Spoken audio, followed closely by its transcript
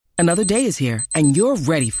Another day is here, and you're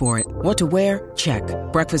ready for it. What to wear? Check.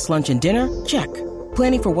 Breakfast, lunch, and dinner? Check.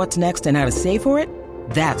 Planning for what's next and how to save for it?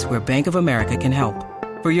 That's where Bank of America can help.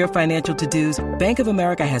 For your financial to-dos, Bank of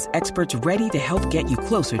America has experts ready to help get you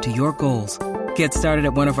closer to your goals. Get started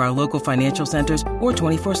at one of our local financial centers or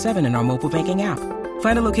 24/7 in our mobile banking app.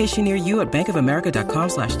 Find a location near you at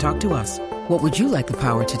bankofamerica.com/talktous. What would you like the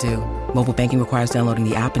power to do? Mobile banking requires downloading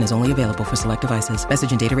the app and is only available for select devices.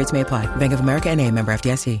 Message and data rates may apply. Bank of America N.A., member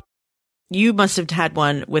FDIC. You must have had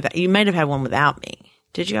one you might have had one without me.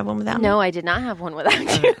 Did you have one without me? No, I did not have one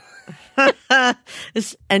without you.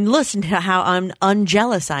 And listen to how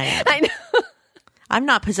unjealous I am. I know. I'm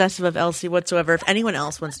not possessive of Elsie whatsoever. If anyone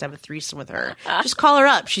else wants to have a threesome with her, just call her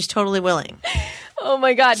up. She's totally willing. Oh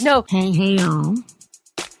my God, no. Hey, y'all.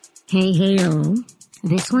 Hey, y'all.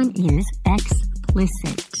 This one is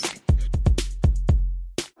explicit.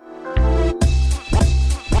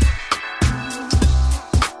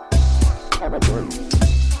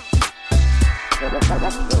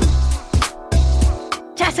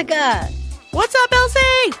 Jessica! What's up,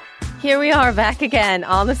 Elsie? Here we are back again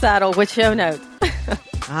on the saddle with show notes.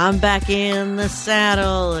 I'm back in the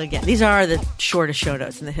saddle again. These are the shortest show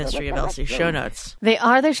notes in the history of Elsie's show notes. They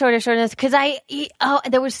are the shortest show notes because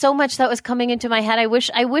there was so much that was coming into my head. I wish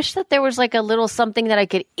that there was like a little something that I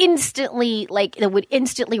could instantly that would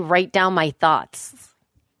instantly write down my thoughts.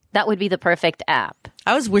 That would be the perfect app.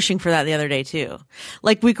 I was wishing for that the other day too.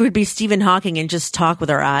 Like we could be Stephen Hawking and just talk with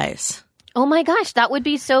our eyes. Oh my gosh, that would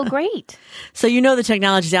be so great. So the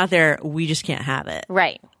technology's out there, we just can't have it.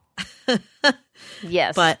 Right.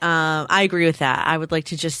 Yes. But I agree with that. I would like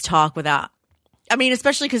to just talk without,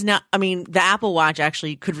 especially because now, the Apple Watch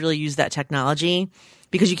actually could really use that technology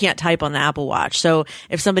because you can't type on the Apple Watch. So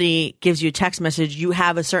if somebody gives you a text message, you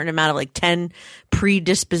have a certain amount of 10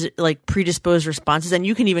 predisposed responses, and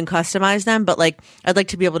you can even customize them. But I'd like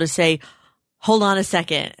to be able to say, hold on a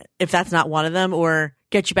second, if that's not one of them, or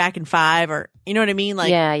get you back in 5, or you know what I mean?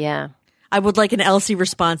 Yeah. I would like an Elsie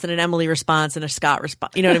response and an Emily response and a Scott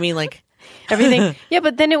response. You know what I mean? Everything. Yeah,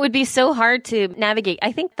 but then it would be so hard to navigate.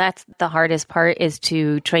 I think that's the hardest part, is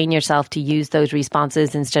to train yourself to use those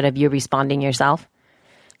responses instead of you responding yourself.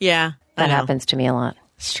 Yeah. That happens to me a lot.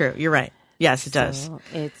 It's true. You're right. Yes, it does.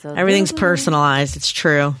 Everything's personalized. It's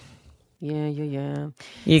true. Yeah.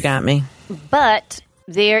 You got me. But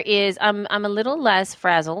there is, I'm a little less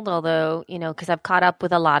frazzled, although, because I've caught up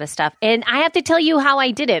with a lot of stuff. And I have to tell you how I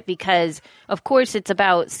did it because, of course, it's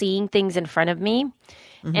about seeing things in front of me.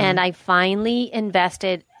 Mm-hmm. And I finally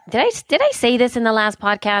invested. Did I say this in the last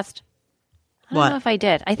podcast? I don't know if I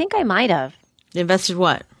did. I think I might have. Invested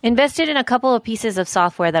what? Invested in a couple of pieces of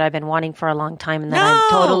software that I've been wanting for a long time and that I'm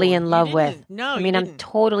totally in love with. No, I'm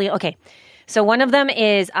totally okay. So one of them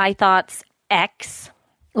is iThoughts X,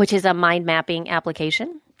 which is a mind mapping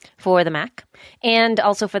application for the Mac and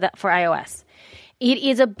also for iOS. It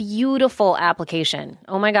is a beautiful application.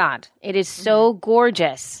 Oh my God. It is so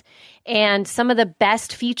gorgeous. And some of the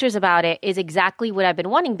best features about it is exactly what I've been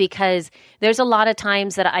wanting, because there's a lot of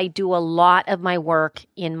times that I do a lot of my work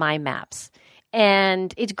in my maps.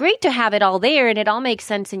 And it's great to have it all there, and it all makes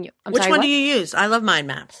sense in your... Which one do you use? I love mind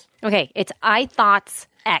maps. Okay, it's iThoughts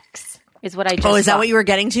X is what I just is that bought. what you were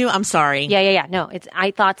getting to? I'm sorry. Yeah. No, it's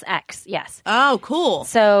iThoughts X, yes. Oh, cool.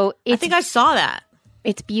 So I think I saw that.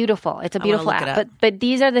 It's beautiful. It's a beautiful app. It but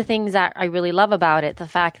these are the things that I really love about it. The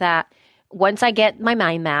fact that once I get my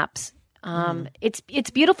mind maps, it's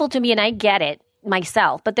beautiful to me, and I get it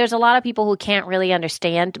myself. But there's a lot of people who can't really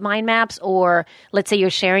understand mind maps, or let's say you're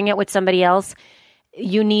sharing it with somebody else.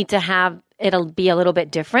 You need to have it'll be a little bit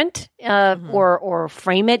different, or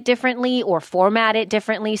frame it differently, or format it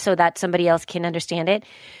differently so that somebody else can understand it.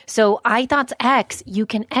 So iThoughts X, you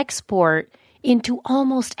can export into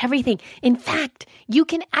almost everything. In fact,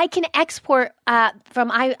 I can export from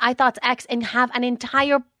iThoughts X and have an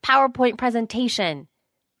entire PowerPoint presentation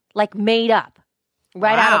made up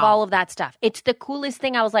out of all of that stuff. It's the coolest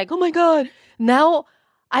thing. I was like, oh my God, now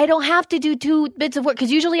I don't have to do 2 bits of work,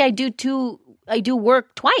 because usually I do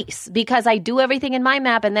work twice, because I do everything in my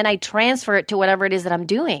map and then I transfer it to whatever it is that I'm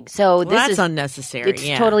doing. So that's unnecessary. It's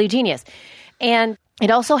totally genius. And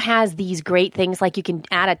it also has these great things, like you can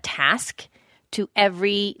add a task to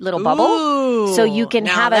every little bubble. Ooh, so you can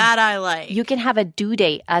have I like. You can have a due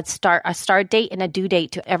date, a start date and a due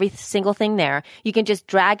date to every single thing there. You can just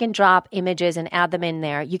drag and drop images and add them in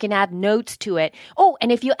there. You can add notes to it. Oh,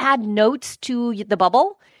 and if you add notes to the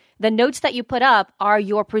bubble, the notes that you put up are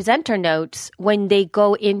your presenter notes when they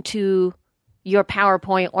go into your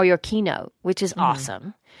PowerPoint or your keynote, which is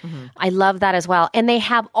awesome. Mm-hmm. I love that as well. And they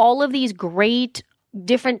have all of these great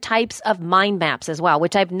different types of mind maps as well,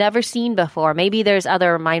 which I've never seen before. Maybe there's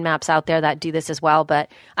other mind maps out there that do this as well, but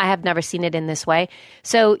I have never seen it in this way.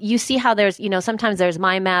 So you see how there's, sometimes there's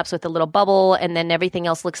mind maps with a little bubble and then everything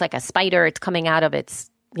else looks like a spider. It's coming out of it's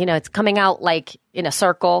coming out like in a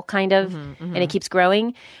circle kind of, and it keeps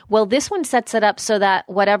growing. Well, this one sets it up so that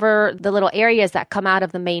whatever the little areas that come out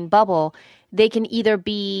of the main bubble, they can either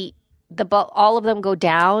be all of them go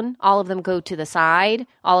down, all of them go to the side,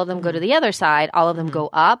 all of them go to the other side, all of them go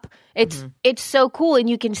up. It's so cool, and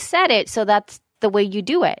you can set it so that's the way you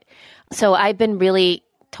do it. So I've been really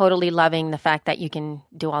totally loving the fact that you can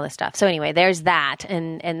do all this stuff. So anyway, there's that,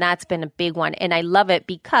 and that's been a big one, and I love it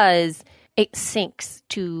because it syncs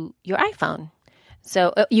to your iPhone.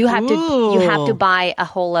 So you have to buy a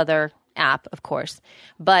whole other app, of course,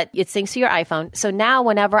 but it syncs to your iPhone. So now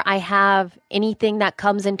whenever I have anything that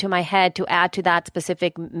comes into my head to add to that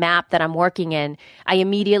specific map that I'm working in, I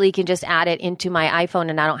immediately can just add it into my iPhone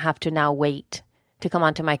and I don't have to now wait to come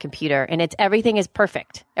onto my computer. And everything is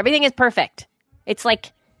perfect. Everything is perfect. It's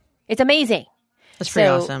amazing. That's pretty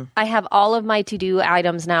awesome. I have all of my to-do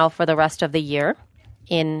items now for the rest of the year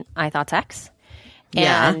in iThoughtsX.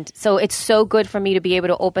 And so it's so good for me to be able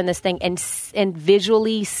to open this thing and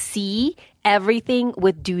visually see everything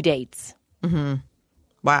with due dates. Mm-hmm.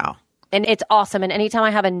 Wow. And it's awesome. And anytime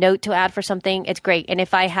I have a note to add for something, it's great. And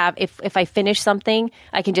if I finish something,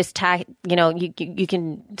 I can just tag, you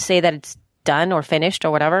can say that it's done or finished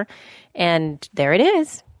or whatever. And there it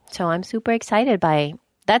is. So I'm super excited by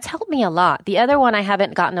that's helped me a lot. The other one I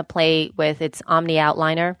haven't gotten to play with, it's Omni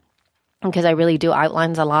Outliner, because I really do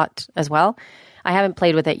outlines a lot as well. I haven't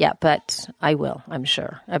played with it yet, but I will, I'm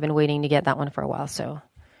sure. I've been waiting to get that one for a while, so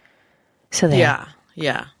there.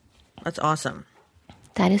 Yeah. That's awesome.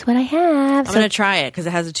 That is what I have. I'm going to try it because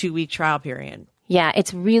it has a 2-week trial period. Yeah,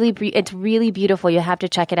 it's really beautiful. You have to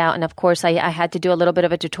check it out. And of course, I had to do a little bit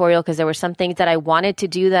of a tutorial because there were some things that I wanted to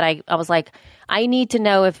do that I was like, I need to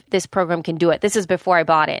know if this program can do it. This is before I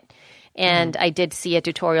bought it. And I did see a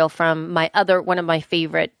tutorial from one of my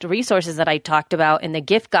favorite resources that I talked about in the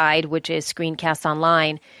gift guide, which is Screencast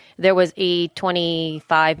Online. There was a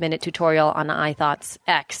 25-minute tutorial on the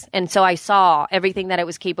iThoughtsX. And so I saw everything that it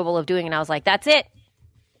was capable of doing, and I was like, that's it.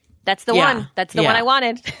 That's the one. That's the one I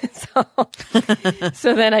wanted.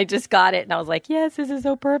 So then I just got it, and I was like, yes, this is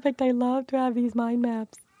so perfect. I love to have these mind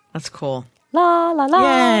maps. That's cool. La, la,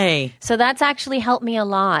 la. Yay. So that's actually helped me a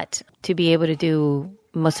lot to be able to do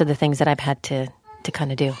most of the things that I've had to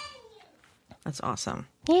kind of do. That's awesome.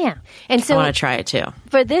 Yeah. And so I want to try it too.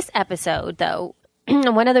 For this episode, though,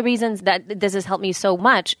 one of the reasons that this has helped me so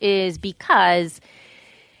much is because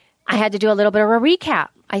I had to do a little bit of a recap.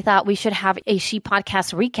 I thought we should have a She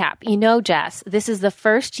Podcast recap. Jess, this is the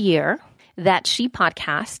first year that She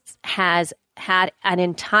Podcasts has had an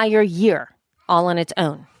entire year all on its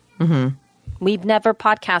own. Mm-hmm. We've never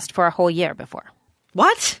podcast for a whole year before.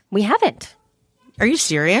 What? We haven't. Are you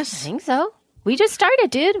serious? I think so. We just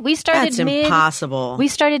started, dude. We started That's impossible. We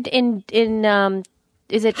started in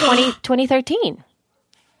is it 2013?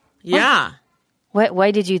 Yeah.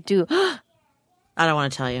 Why did you do? I don't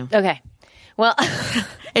want to tell you. Okay. Well,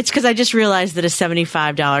 it's because I just realized that a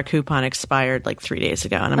 $75 coupon expired like 3 days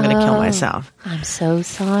ago, and I'm going to kill myself. I'm so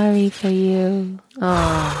sorry for you.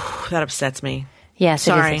 Oh, that upsets me. Yes,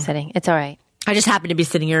 sorry. It is upsetting. It's all right. I just happened to be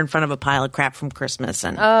sitting here in front of a pile of crap from Christmas,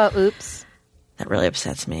 and oops. That really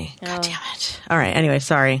upsets me. God damn it. All right. Anyway,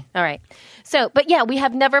 sorry. All right. So, but yeah, we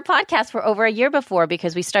have never podcast for over a year before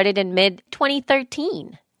because we started in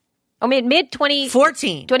mid-2013. I mean,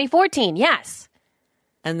 mid-2014. 2014, yes.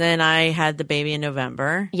 And then I had the baby in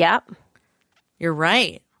November. Yep. You're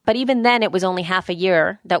right. But even then, it was only half a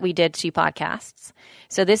year that we did She Podcasts.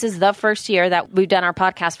 So this is the first year that we've done our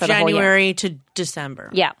podcast for the whole year. January to December.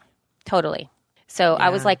 Yeah, totally. So I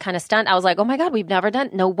was like kind of stunned. I was like, oh my God, we've never done.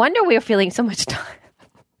 No wonder we're feeling so much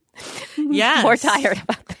more tired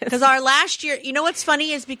about this. Because our last year, you know what's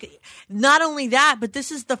funny is because not only that, but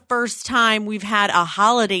this is the first time we've had a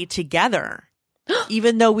holiday together.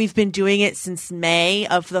 Even though we've been doing it since May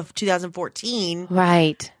of 2014.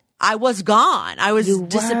 Right. I was gone. I was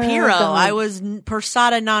disappearo. I was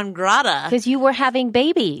persona non grata. Because you were having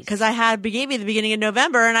babies. Because I had a baby at the beginning of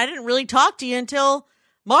November, and I didn't really talk to you until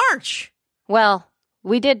March. Well,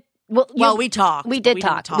 we did. Well, we talked. We did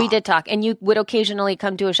talk. We did talk, and you would occasionally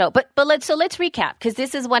come to a show. But let's recap because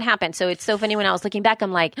this is what happened. So it's so funny when I was looking back,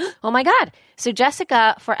 I'm like, oh my God. So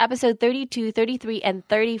Jessica, for episode 32, 33, and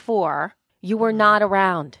 34, you were not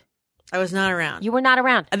around. I was not around. You were not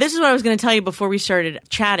around. This is what I was going to tell you before we started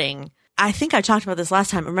chatting. I think I talked about this last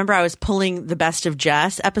time. Remember, I was pulling the Best of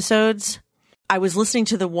Jess episodes. I was listening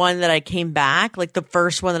to the one that I came back, like the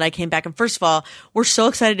first one that I came back. And first of all, we're so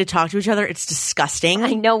excited to talk to each other. It's disgusting.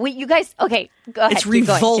 I know. You guys, okay, go ahead. It's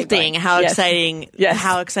revolting how Yes. exciting, Yes.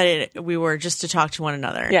 how excited we were just to talk to one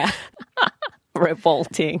another. Yeah.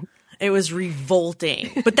 Revolting. It was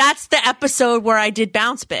revolting. But that's the episode where I did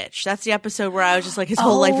Bounce Bitch. That's the episode where I was just like, his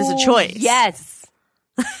whole life is a choice. Yes.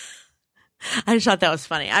 I just thought that was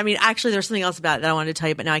funny. I mean, actually, there's something else about it that I wanted to tell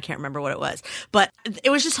you, but now I can't remember what it was. But it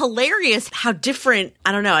was just hilarious how different,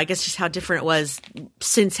 I don't know, I guess just how different it was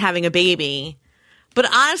since having a baby.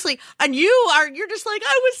 But honestly, and you're just like,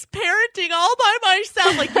 I was parenting all by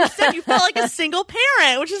myself. Like you said, you felt like a single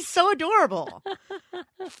parent, which is so adorable.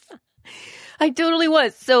 I totally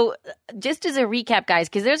was. So just as a recap, guys,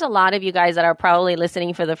 because there's a lot of you guys that are probably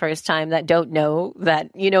listening for the first time that don't know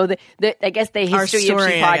that, you know, I guess the history of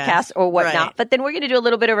She podcast or whatnot. Right. But then we're going to do a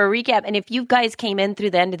little bit of a recap. And if you guys came in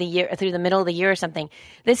through the end of the year, through the middle of the year or something,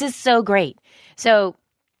 this is so great. So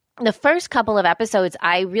the first couple of episodes,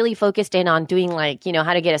 I really focused in on doing like, you know,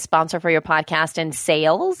 how to get a sponsor for your podcast and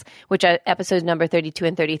sales, which are episodes number 32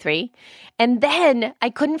 and 33. And then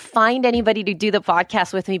I couldn't find anybody to do the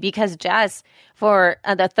podcast with me because Jess, for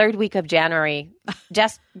the third week of January,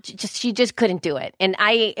 she just couldn't do it. And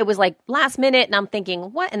it was like last minute and I'm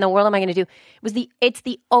thinking, what in the world am I going to do? It's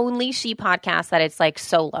the only She podcast that it's like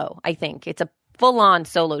solo, I think. It's a full-on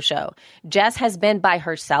solo show. Jess has been by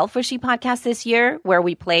herself for She podcast this year, where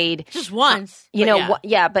we played just once.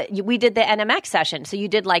 But we did the NMX session. So you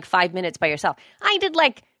did like 5 minutes by yourself. I did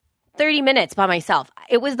like 30 minutes by myself.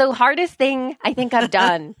 It was the hardest thing I think I've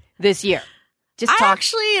done this year. I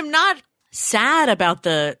actually am not sad about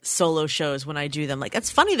the solo shows when I do them. Like, it's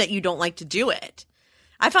funny that you don't like to do it.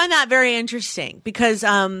 I find that very interesting because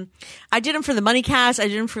I did them for the Money Cast, I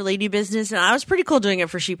did them for Lady Business, and I was pretty cool doing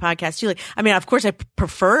it for She Podcast too. Like, I mean, of course, I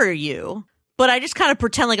prefer you, but I just kind of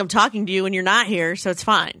pretend like I'm talking to you when you're not here, so it's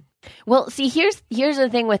fine. Well, see, here's the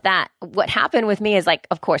thing with that. What happened with me is like,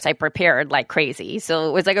 of course, I prepared like crazy, so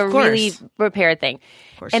it was like a really prepared thing.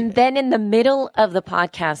 And then in the middle of the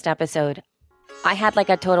podcast episode, I had like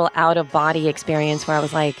a total out of body experience where I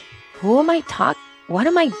was like, "Who am I talking? What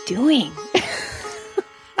am I doing?"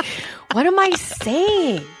 What am I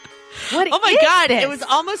saying? Oh my God. This? It was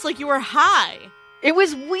almost like you were high. It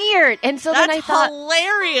was weird. And so then I thought,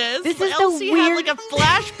 hilarious. This is Elsie the weird... had like a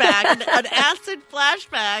flashback, an acid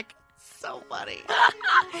flashback. So funny.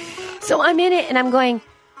 So I'm in it and I'm going,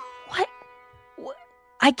 what?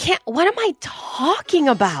 I can't, what am I talking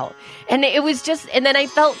about? And it was just, and then I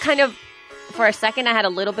felt kind of, for a second, I had a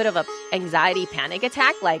little bit of a anxiety panic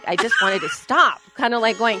attack. Like I just wanted to stop, kind of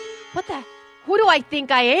like going, who do I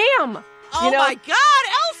think I am? Oh my God,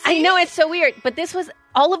 Elsie! I know, it's so weird. But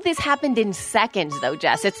all of this happened in seconds though,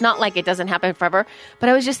 Jess. It's not like it doesn't happen forever. But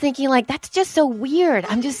I was just thinking like, that's just so weird.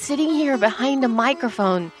 I'm just sitting here behind a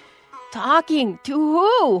microphone talking to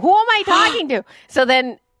who? Who am I talking to? So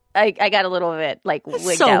then I got a little bit like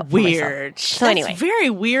wigged so out. Weird. So anyway. That's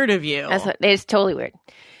very weird of you. It's totally weird.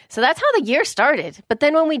 So that's how the year started. But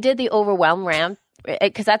then when we did the Overwhelm Rant,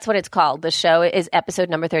 because that's what it's called. The show is episode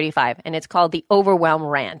number 35, and it's called The Overwhelm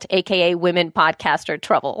Rant, a.k.a. Women Podcaster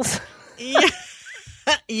Troubles.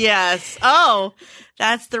 Yes. Oh,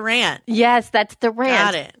 that's the rant. Yes, that's the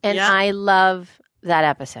rant. Got it. And I love that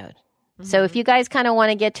episode. Mm-hmm. So if you guys kind of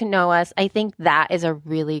want to get to know us, I think that is a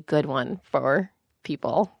really good one for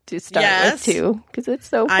people to start with too, because it's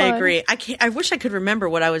so fun. I agree. I wish I could remember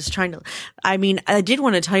what I was trying to. I mean, I did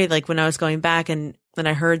want to tell you, like when I was going back and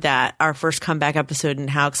I heard that our first comeback episode and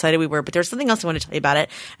how excited we were, but there's something else I want to tell you about it,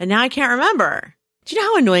 and now I can't remember. Do you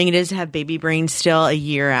know how annoying it is to have baby brain still a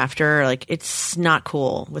year after? Like, it's not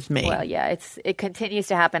cool with me. Well, yeah, it continues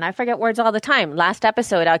to happen. I forget words all the time. Last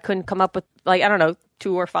episode, I couldn't come up with, like, I don't know,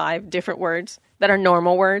 2 or 5 different words that are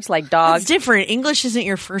normal words, like dog. It's different. English isn't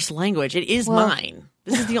your first language. It is mine.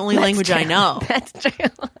 This is the only language true. I know. That's true.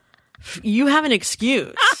 You have an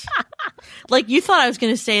excuse. Like, you thought I was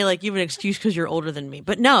going to say, like, you have an excuse because you're older than me.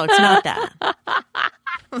 But no, it's not that.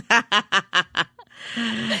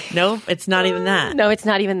 Nope, it's not even that. No, it's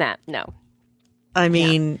not even that. No. I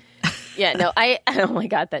mean... Yeah, no, oh my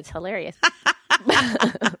God, that's hilarious.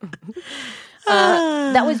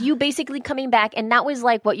 That was you basically coming back, and that was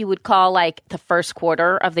like what you would call like the first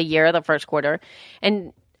quarter of the year,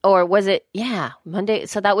 or was it, Monday?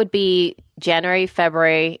 So that would be January,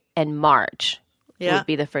 February, and March would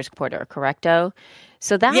be the first quarter, correcto?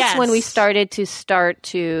 So that's when we started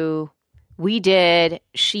to... We did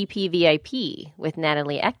She PVIP with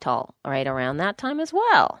Natalie Ekdahl right around that time as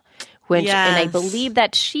well. And I believe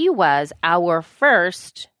that she was our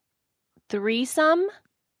first threesome,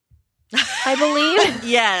 I believe.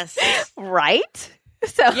 Yes. Right?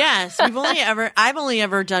 So Yes, I've only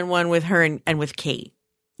ever done one with her and with Kate.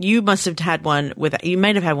 You must have had one you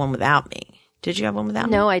might have had one without me. Did you have one without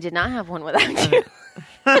me? No, I did not have one without you.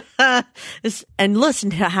 And listen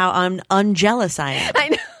to how unjealous I am. I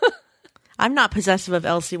know. I'm not possessive of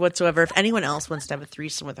Elsie whatsoever. If anyone else wants to have a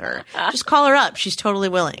threesome with her, just call her up. She's totally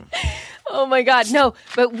willing. Oh my God, no!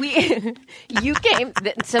 But you came.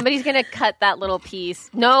 Somebody's gonna cut that little piece.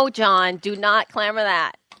 No, John, do not clamor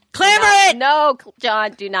that. Clamor it! No,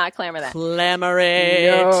 John, do not clamor that. Clamor it!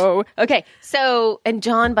 No. Okay, so and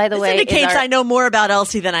John, by the This way, indicates I know more about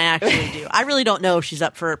Elsie than I actually do. I really don't know if she's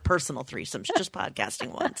up for personal threesomes. Just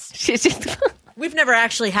podcasting once. She's just. We've never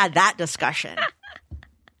actually had that discussion.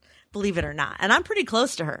 Believe it or not. And I'm pretty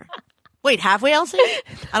close to her. Wait, have we, Elsie?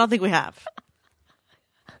 I don't think we have.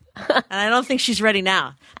 And I don't think she's ready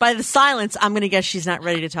now. By the silence, I'm going to guess she's not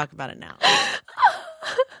ready to talk about it now.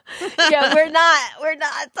 Yeah, we're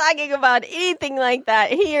not talking about anything like that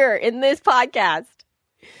here in this podcast.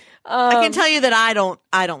 I can tell you that I don't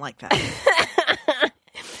like that.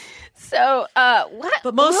 So, what?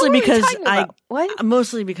 But mostly what were we because talking about? What?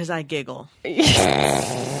 Mostly because I giggle.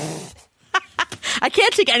 I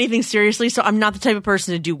can't take anything seriously, so I'm not the type of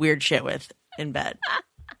person to do weird shit with in bed.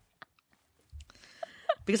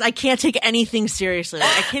 Because I can't take anything seriously.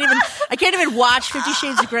 Like, I can't even watch 50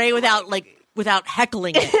 Shades of Grey without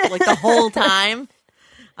heckling it like the whole time.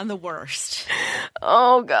 I'm the worst.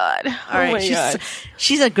 Oh God! All right,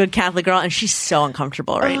 she's a good Catholic girl, and she's so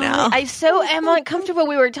uncomfortable right now. I so am uncomfortable.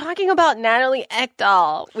 We were talking about Natalie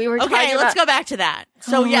Ekdahl. Okay, let's go back to that.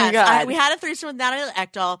 So yes, we had a threesome with Natalie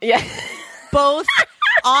Ekdahl. Yeah. Both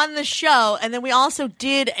on the show, and then we also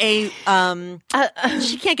did a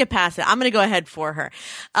she can't get past it. I'm going to go ahead for her.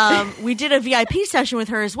 We did a VIP session with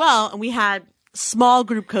her as well, and we had small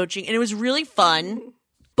group coaching, and it was really fun.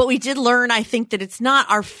 But we did learn, I think, that it's not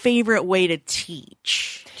our favorite way to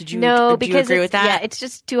teach. Did you agree with that? Yeah, it's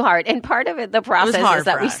just too hard. And part of it, the process is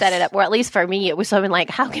that we set it up, or at least for me, it was something like,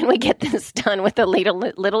 how can we get this done with the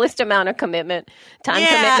littlest amount of commitment, commitment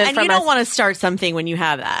and from you don't want to start something when you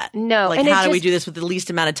have that. No. Like, how do we do this with the least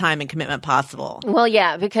amount of time and commitment possible? Well,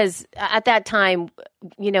 yeah, because at that time,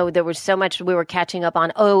 there was so much we were catching up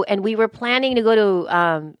on. Oh, and we were planning to go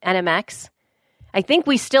to NMX. I think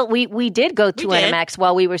we did go to NMX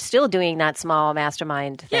while we were still doing that small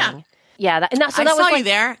mastermind thing. Yeah. I saw you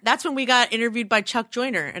there. That's when we got interviewed by Chuck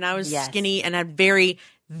Joyner, and I was skinny and had very,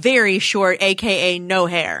 very short, AKA no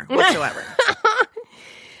hair whatsoever.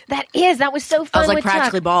 That was so fun. I was like with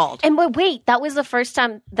practically Chuck. bald. And wait, that was the first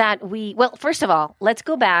time that first of all, let's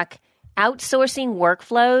go back. Outsourcing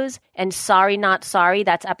workflows and Sorry Not Sorry.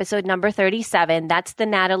 That's episode number 37. That's the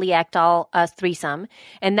Natalie Ekdahl threesome.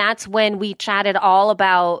 And that's when we chatted all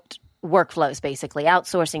about workflows, basically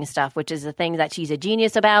outsourcing stuff, which is the thing that she's a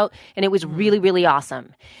genius about. And it was really, really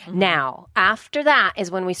awesome. Mm-hmm. Now, after that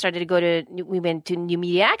is when we went to New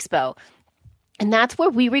Media Expo. And that's where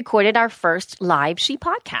we recorded our first live She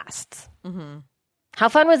podcasts. Mm-hmm. How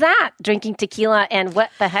fun was that? Drinking tequila, and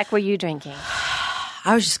what the heck were you drinking?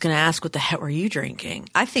 I was just going to ask, what the heck were you drinking?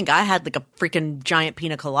 I think I had like a freaking giant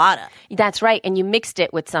pina colada. That's right. And you mixed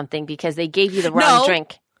it with something because they gave you the wrong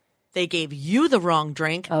drink. They gave you the wrong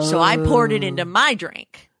drink, so I poured it into my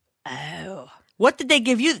drink. Oh. What did they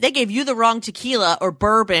give you? They gave you the wrong tequila or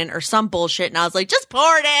bourbon or some bullshit, and I was like, just pour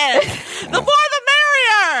it in. The more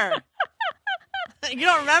the merrier. You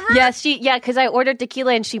don't remember? Yeah, because I ordered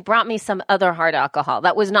tequila and she brought me some other hard alcohol.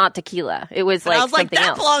 That was not tequila. It was like something else.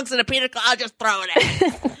 That belongs in a pina colada. I'll just throw it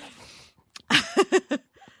in.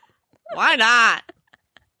 Why not?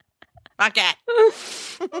 Fuck it.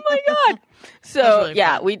 Oh my God. So really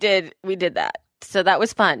fun. we did that. So that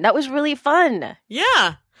was fun. That was really fun.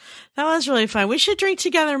 Yeah, that was really fun. We should drink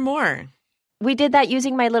together more. We did that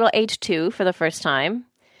using my little H2 for the first time.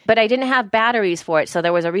 But I didn't have batteries for it, so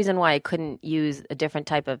there was a reason why I couldn't use a different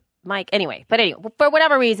type of mic. Anyway, for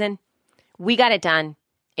whatever reason, we got it done.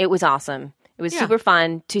 It was awesome. It was super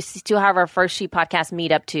fun to have our first She podcast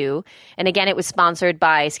meetup too. And again, it was sponsored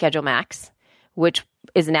by Schedule Max, which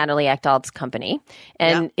is Natalie Ekdahl's company.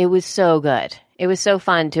 And it was so good. It was so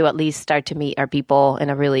fun to at least start to meet our people in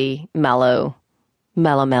a really mellow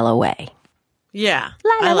way. Yeah,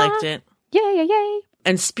 I liked it. Yay.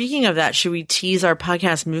 And speaking of that, should we tease our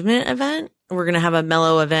Podcast Movement event? We're going to have a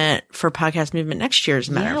mellow event for Podcast Movement next year, as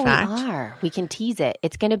a matter of fact. We are. We can tease it.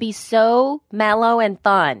 It's going to be so mellow and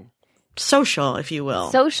fun. Social, if you will.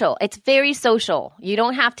 Social. It's very social. You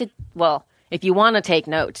don't have to, well, if you want to take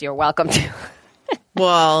notes, you're welcome to.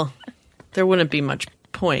 Well, there wouldn't be much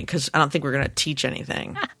point because I don't think we're going to teach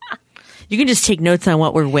anything. You can just take notes on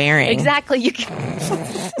what we're wearing. Exactly. You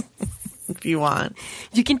can. if you want.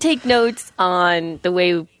 You can take notes on the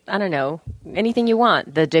way, I don't know, anything you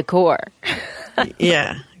want, the decor.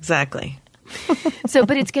 Yeah, exactly. So,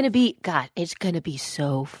 but it's going to be, God, it's going to be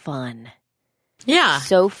so fun. Yeah.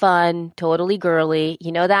 So fun, totally girly.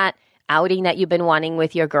 You know that outing that you've been wanting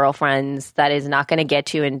with your girlfriends that is not going to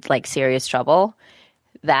get you in like serious trouble?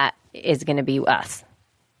 That is going to be us.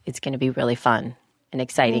 It's going to be really fun and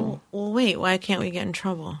exciting. Well, wait, why can't we get in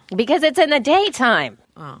trouble? Because it's in the daytime.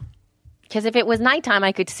 Oh. Because if it was nighttime,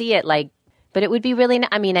 I could see it like, but it would be really,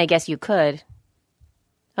 I mean, I guess you could.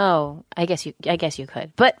 Oh, I guess you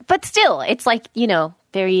could. But still, it's like, you know,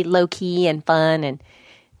 very low key and fun and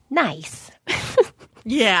nice.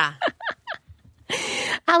 Yeah.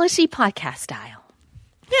 Alice She podcast style.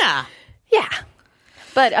 Yeah. Yeah.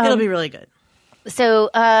 But It'll be really good. so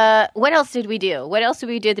what else did we do? What else did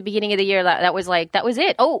we do at the beginning of the year that was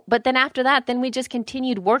it? Oh, but then after that, then we just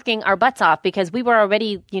continued working our butts off because we were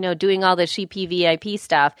already, you know, doing all the Sheepy VIP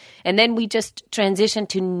stuff. And then we just transitioned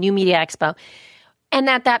to New Media Expo. And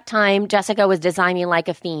at that time, Jessica was designing like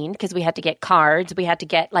a fiend because we had to get cards. We had to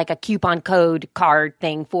get like a coupon code card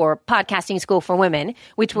thing for Podcasting School for Women,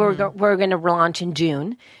 which we're going to launch in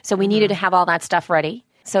June. So we needed to have all that stuff ready.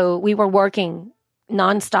 So we were working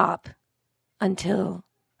nonstop until,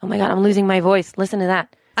 oh my God, I'm losing my voice. Listen to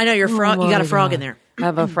that. I know, your frog. You got a frog in there. I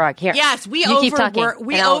have a frog here. Yes, we keep talking,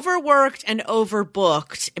 overworked and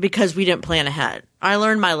overbooked because we didn't plan ahead. I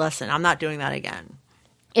learned my lesson. I'm not doing that again.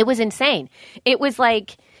 It was insane. It was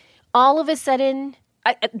like all of a sudden,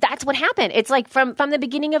 that's what happened. It's like from the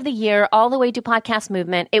beginning of the year all the way to Podcast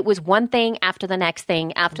Movement, it was one thing after the next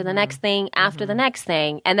thing, after the next thing, after the next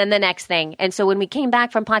thing, and then the next thing. And so when we came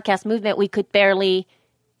back from Podcast Movement, we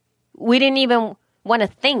didn't even want to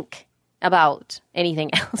think about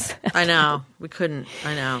anything else. I know. We couldn't.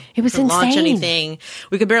 I know. It was couldn't launch insane. anything.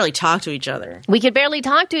 We could barely talk to each other. We could barely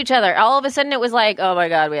talk to each other. All of a sudden it was like, oh my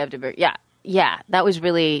God, we have to Yeah, that was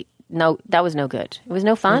really that was no good. It was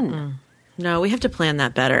no fun. No, we have to plan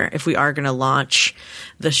that better if we are going to launch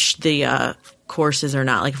the courses or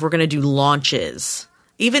not. Like if we're going to do launches,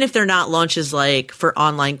 even if they're not launches like for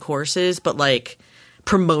online courses, but like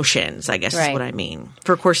promotions, I guess is what I mean,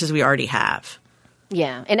 for courses we already have.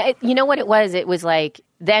 Yeah. And you know what it was? It was like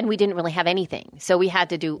then we didn't really have anything. So we had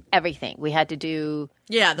to do everything. We had to do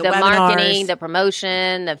the marketing, the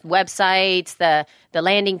promotion, the websites, the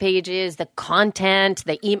landing pages, the content,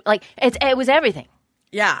 the email. Like it was everything.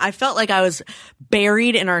 Yeah, I felt like I was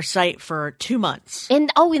buried in our site for 2 months.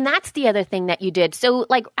 And that's the other thing that you did. So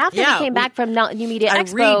like after we came back from New Media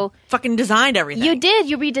Expo, fucking designed everything. You did.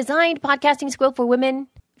 You redesigned Podcasting School for Women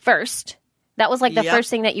first. That was like the first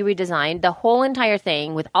thing that you redesigned, the whole entire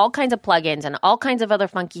thing with all kinds of plugins and all kinds of other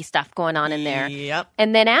funky stuff going on in there. Yep.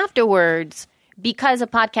 And then afterwards, because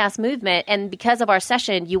of Podcast Movement and because of our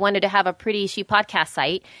session, you wanted to have a pretty She Podcast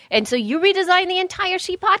site. And so you redesigned the entire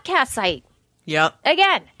She Podcast site. Yep.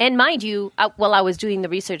 Again. And mind you, while I was doing the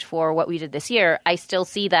research for what we did this year, I still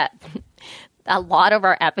see that a lot of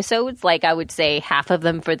our episodes, like I would say half of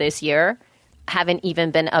them for this year, haven't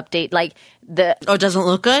even been updated. Like it doesn't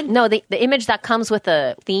look good? No, the image that comes with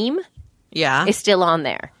the theme is still on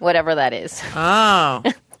there, whatever that is. Oh.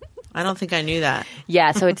 I don't think I knew that.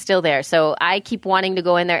 Yeah, so it's still there. So I keep wanting to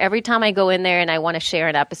go in there. Every time I go in there and I want to share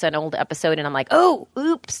an old episode, and I'm like, oh,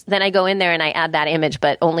 oops. Then I go in there and I add that image,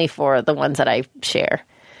 but only for the ones that I share.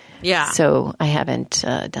 Yeah. So I haven't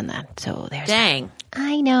done that. So there's Dang. That.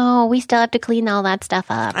 I know. We still have to clean all that stuff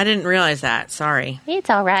up. I didn't realize that. Sorry. It's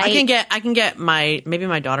all right. I can get maybe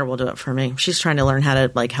my daughter will do it for me. She's trying to learn how to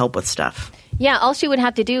like help with stuff. Yeah, all she would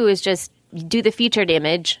have to do is just do the featured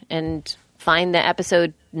image and find the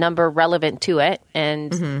episode number relevant to it,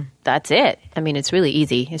 and that's it. I mean, it's really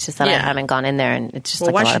easy. It's just that I haven't gone in there, and it's just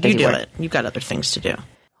like a lot of busy work. Why should you do it? You've got other things to do.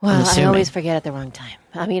 Well, I always forget at the wrong time.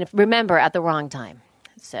 I mean, remember at the wrong time.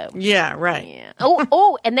 So yeah, right. Yeah.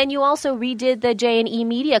 Oh, and then you also redid the J&E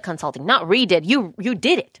Media Consulting. Not redid. You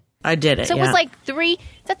did it. I did it. So it was like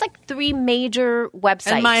three major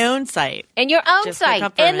websites. And my own site. And your own site.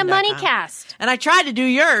 And the MoneyCast. And I tried to do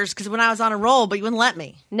yours because when I was on a roll, but you wouldn't let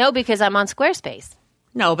me. No, because I'm on Squarespace.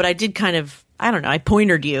 No, but I did kind of, I don't know, I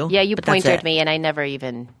pointered you. Yeah, you pointed me and I never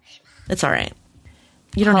even. It's all right.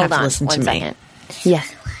 You don't have to listen to me. Second.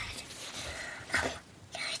 Yes.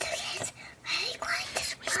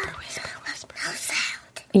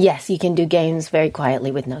 Yes, you can do games very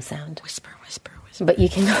quietly with no sound. Whisper. But you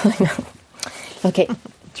can go. Okay.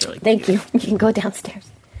 It's really Thank you. You can go downstairs.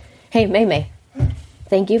 Hey, May.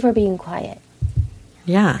 Thank you for being quiet.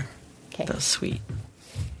 Yeah. Okay. That was sweet.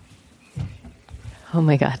 Oh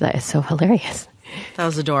my God, that is so hilarious. That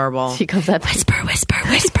was adorable. She comes up, whisper.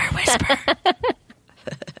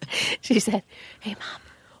 She said, "Hey, Mom,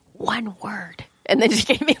 one word." And then she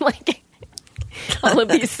gave me like all of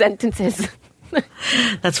these sentences.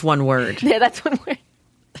 That's one word. Yeah, that's one word.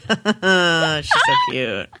 She's so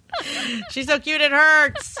cute. She's so cute. It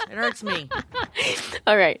hurts. It hurts me.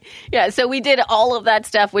 All right. Yeah. So we did all of that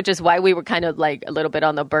stuff, which is why we were kind of like a little bit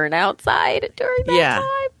on the burnout side during that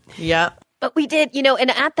time. Yep. But we did,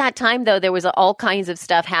 and at that time, though, there was all kinds of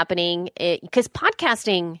stuff happening because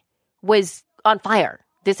podcasting was on fire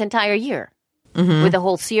this entire year with the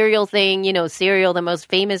whole Serial thing. Serial, the most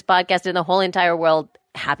famous podcast in the whole entire world,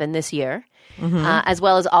 happened this year. As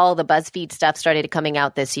well as all the BuzzFeed stuff started coming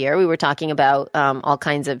out this year. We were talking about all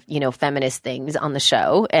kinds of, feminist things on the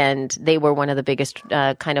show. And they were one of the biggest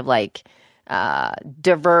kind of like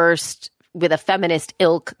diverse with a feminist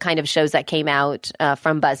ilk kind of shows that came out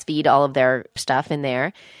from BuzzFeed, all of their stuff in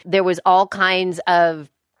there. There was all kinds of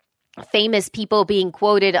famous people being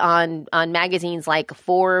quoted on magazines like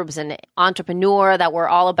Forbes and Entrepreneur that were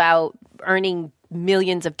all about earning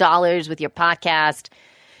millions of dollars with your podcast.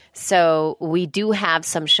 So we do have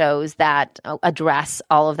some shows that address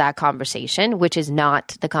all of that conversation, which is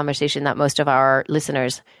not the conversation that most of our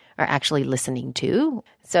listeners are actually listening to.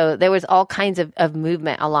 So there was all kinds of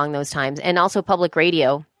movement along those times. And also public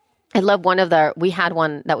radio. I love we had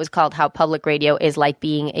one that was called How Public Radio is Like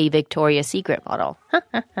Being a Victoria's Secret Model.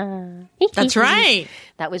 That's right.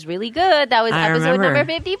 That was really good. That was episode number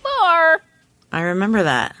 54. I remember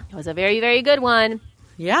that. It was a very, very good one.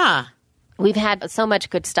 Yeah. We've had so much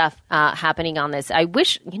good stuff happening on this. I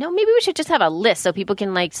wish, maybe we should just have a list so people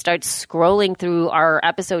can like start scrolling through our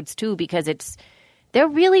episodes too, because they're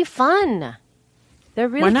really fun. They're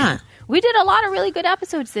really Why not? We did a lot of really good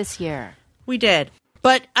episodes this year. We did.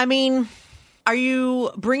 But I mean, are you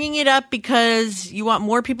bringing it up because you want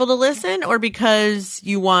more people to listen or because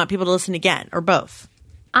you want people to listen again or both?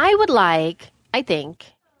 I would like, I think,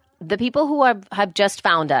 the people who have just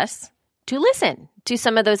found us to listen to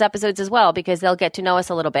some of those episodes as well, because they'll get to know us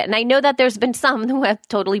a little bit. And I know that there's been some who have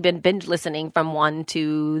totally been binge listening from one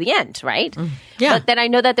to the end, right? Yeah. But then I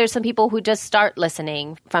know that there's some people who just start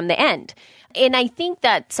listening from the end. And I think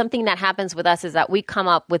that something that happens with us is that we come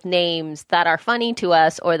up with names that are funny to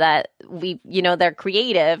us or that they're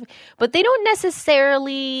creative, but they don't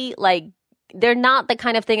necessarily they're not the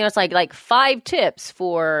kind of thing that's like 5 tips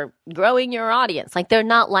for growing your audience. Like they're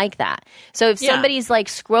not like that. So if somebody's like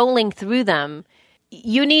scrolling through them,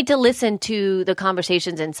 you need to listen to the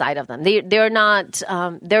conversations inside of them. They're not,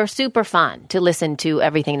 they're super fun to listen to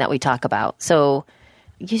everything that we talk about. So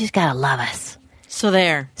you just got to love us. So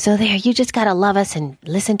there, you just got to love us and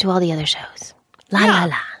listen to all the other shows. La.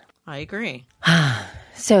 I agree.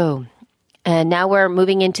 So now we're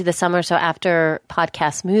moving into the summer. So after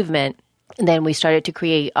Podcast Movement, then we started to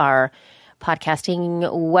create our podcasting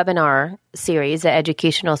webinar series, the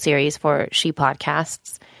educational series for She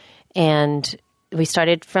Podcasts. And we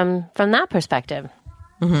started from that perspective.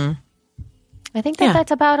 I think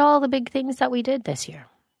that's about all the big things that we did this year.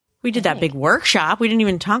 We did that big workshop. We didn't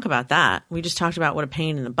even talk about that. We just talked about what a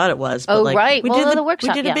pain in the butt it was. But right. We did the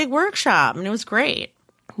workshop. We did a big workshop, and it was great.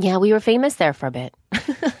 Yeah, we were famous there for a bit.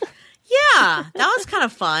 Yeah, that was kind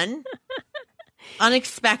of fun.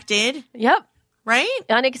 Unexpected. Yep. Right?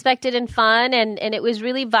 Unexpected and fun, and it was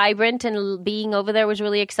really vibrant, and being over there was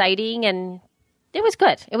really exciting, and it was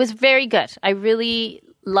good. It was very good. I really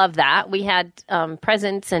loved that. We had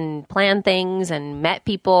presents and planned things and met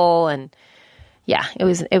people, and yeah, it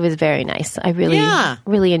was very nice. I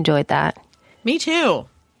really enjoyed that. Me too.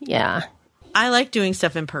 Yeah. I like doing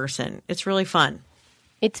stuff in person. It's really fun.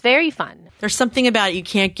 It's very fun. There's something about it you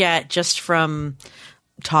can't get just from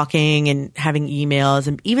talking and having emails,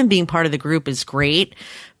 and even being part of the group is great,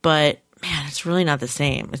 but man, it's really not the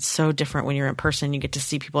same. It's so different when you're in person. You get to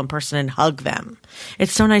see people in person and hug them.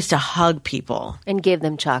 It's so nice to hug people. And give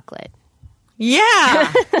them chocolate.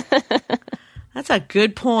 Yeah. That's a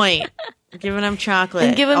good point. Giving them chocolate.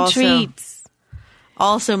 And give them treats.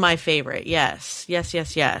 Also my favorite. Yes.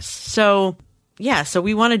 So, so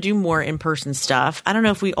we want to do more in-person stuff. I don't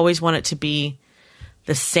know if we always want it to be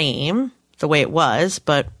the same, the way it was,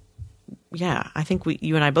 but yeah, I think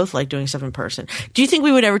you and I both like doing stuff in person. Do you think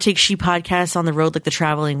we would ever take She Podcasts on the road like the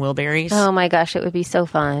Traveling Wilburys? Oh my gosh, it would be so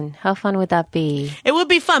fun. How fun would that be? It would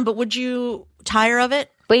be fun, but would you tire of it?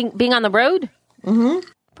 Being on the road? Mm-hmm.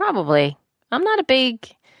 Probably. I'm not a big,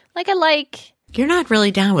 You're not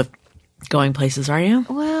really down with going places, are you?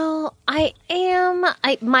 Well, I am.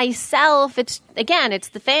 Myself, it's the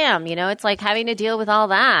fam, it's like having to deal with all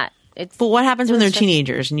that. But what happens when they're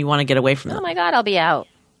teenagers and you want to get away from them? Oh my God, I'll be out.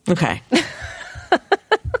 Okay.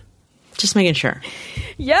 Just making sure.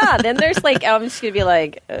 Yeah, then there's like, I'm just going to be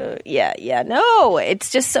like, no.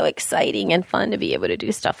 It's just so exciting and fun to be able to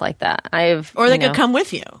do stuff like that. Or they could come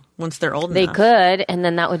with you once they're old enough. They could, and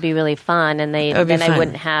then that would be really fun. And I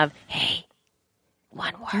wouldn't have, hey,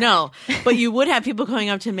 one word. No, but you would have people coming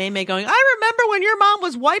up to May going, I remember when your mom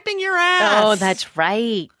was wiping your ass. Oh, that's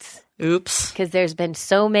right. Oops. Because there's been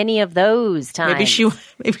so many of those times.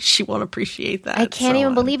 Maybe she won't appreciate that. I can't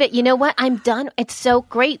even believe it. You know what? I'm done. It's so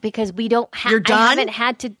great because we don't have. You're done? I haven't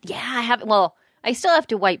had to. Yeah, I haven't. Well, I still have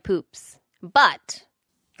to wipe poops, but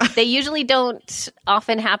they usually don't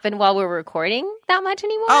often happen while we're recording that much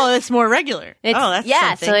anymore. Oh, it's more regular. That's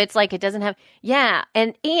something. So it's like it doesn't have. Yeah,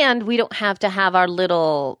 and we don't have to have our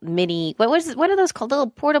little mini. What are those called? Little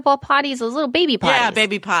portable potties. Those little baby potties. Yeah,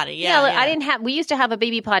 baby potty. Yeah, I didn't have. We used to have a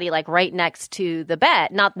baby potty like right next to the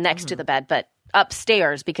bed, not next to the bed, but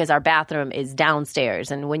upstairs because our bathroom is downstairs.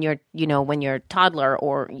 And when you're toddler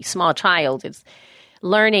or small child, it's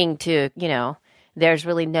learning to there's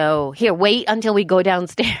really no here. Wait until we go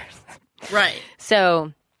downstairs. Right.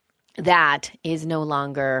 So that is no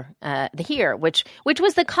longer here, which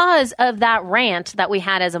was the cause of that rant that we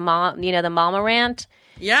had as a mom, the mama rant.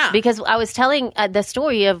 Yeah. Because I was telling the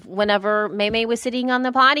story of whenever May was sitting on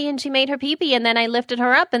the potty and she made her pee-pee and then I lifted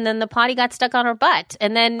her up and then the potty got stuck on her butt.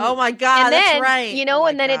 And then, oh my God, that's right.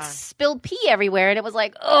 And then it spilled pee everywhere. And it was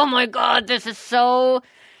like, oh my God, this is so...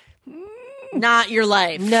 Not your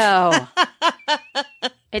life. No.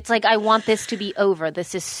 It's like, I want this to be over.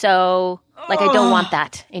 This is so... Like, I don't want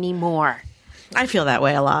that anymore. I feel that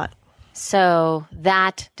way a lot. So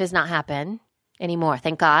that does not happen anymore.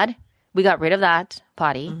 Thank God. We got rid of that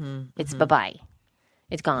potty. It's bye-bye.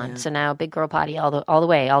 It's gone. Yeah. So now big girl potty all the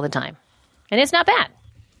way, all the time. And it's not bad.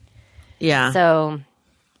 Yeah. So...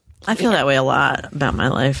 I feel that way a lot about my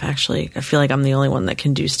life, actually. I feel like I'm the only one that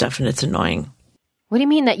can do stuff and it's annoying. What do you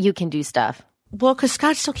mean that you can do stuff? Well, because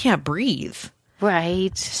Scott still can't breathe.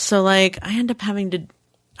 Right. So, like, I end up having to,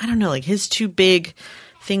 I don't know, like, his two big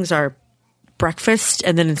things are breakfast,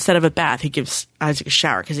 and then instead of a bath, he gives Isaac a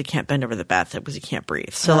shower because he can't bend over the bathtub because he can't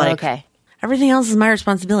breathe. So, okay. Everything else is my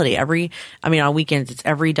responsibility. On weekends, it's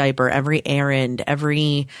every diaper, every errand,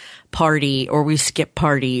 every party, or we skip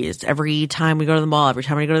parties. Every time we go to the mall, every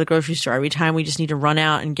time we go to the grocery store, every time we just need to run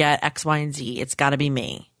out and get X, Y, and Z, it's got to be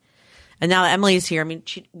me. And now that Emily's here,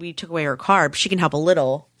 we took away her carb. She can help a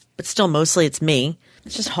little, but still mostly it's me.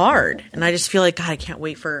 It's just hard. And I just feel like, God, I can't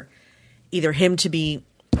wait for either him to be...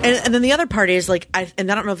 And then the other part is, like, I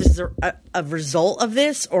don't know if this is a result of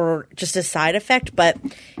this or just a side effect, but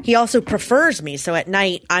he also prefers me. So at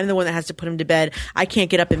night, I'm the one that has to put him to bed. I can't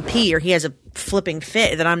get up and pee, or he has a flipping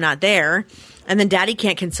fit that I'm not there. And then Daddy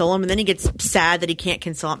can't console him, and then he gets sad that he can't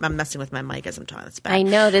console him. I'm messing with my mic as I'm talking. That's bad. I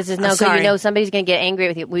know this is no good. Sorry. Somebody's going to get angry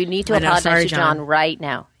with you. We need to apologize to John right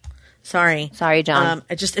now. Sorry, John.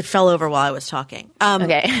 It fell over while I was talking.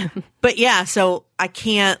 Okay. But yeah, so I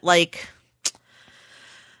can't, like...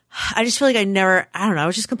 I just feel like I don't know. I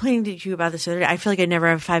was just complaining to you about this the other day. I feel like I never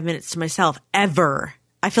have 5 minutes to myself, ever.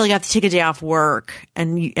 I feel like I have to take a day off work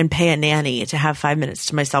and pay a nanny to have 5 minutes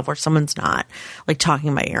to myself where someone's not, like,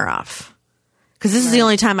 talking my ear off. Because this is the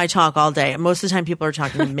only time I talk all day. Most of the time people are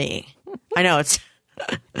talking to me. I know it's,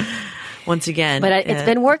 once again. But it's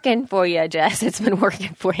been working for you, Jess. It's been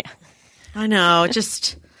working for you. I know.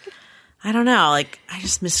 I don't know. Like,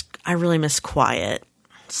 I really miss quiet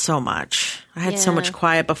so much. I had so much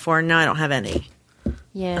quiet before. Now I don't have any.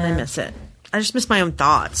 Yeah. And I miss it. I just miss my own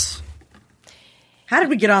thoughts. How did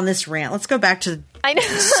we get on this rant? Let's go back to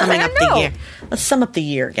summing up the year. Let's sum up the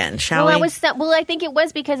year again, shall we? I think it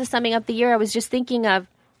was because of summing up the year. I was just thinking of,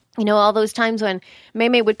 all those times when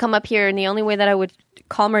May would come up here and the only way that I would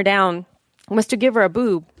calm her down was to give her a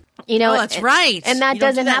boob. Oh, that's right. And that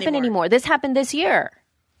doesn't happen anymore. This happened this year.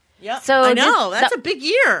 Yeah, so I know. That's a big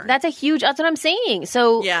year. That's what I'm saying.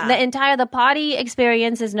 So the potty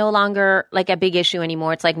experience is no longer like a big issue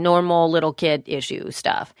anymore. It's like normal little kid issue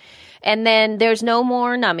stuff. And then there's no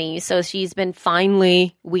more nummies. So she's been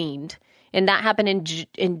finally weaned. And that happened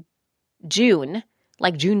in June,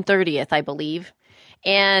 like June 30th, I believe.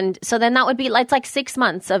 And so then that would be like 6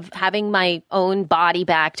 months of having my own body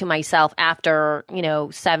back to myself after,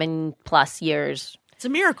 7+ years. It's a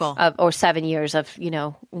miracle. Or 7 years of,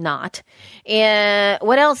 not. And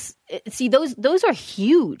what else? See, those are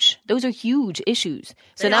huge. Those are huge isures.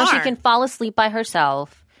 So now she can fall asleep by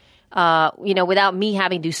herself, without me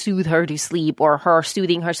having to soothe her to sleep or her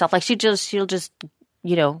soothing herself. Like she'll just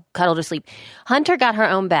cuddled to sleep. Hunter got her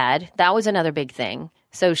own bed. That was another big thing.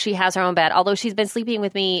 So she has her own bed, although she's been sleeping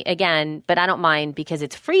with me again, but I don't mind because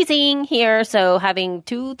it's freezing here. So having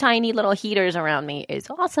 2 tiny little heaters around me is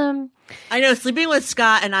awesome. I know sleeping with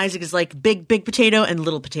Scott and Isaac is like big potato and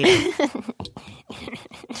little potato.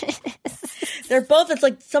 They're both, it's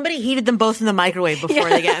like somebody heated them both in the microwave before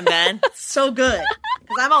they get in bed. It's so good.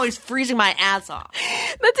 Because I'm always freezing my ass off.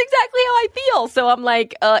 That's exactly how I feel. So I'm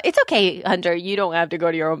like, it's okay, Hunter. You don't have to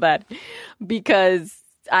go to your own bed because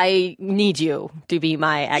I need you to be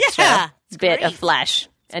my extra bit of flesh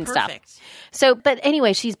and stuff. So, but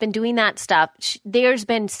anyway, she's been doing that stuff. There's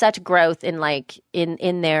been such growth in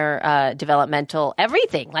in their developmental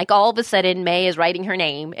everything. Like all of a sudden, May is writing her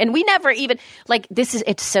name, and we never even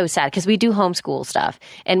it's so sad because we do homeschool stuff.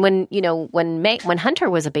 And when Hunter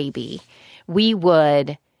was a baby, we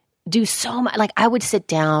would do so much. Like I would sit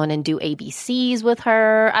down and do ABCs with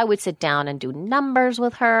her. I would sit down and do numbers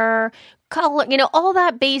with her. Color, all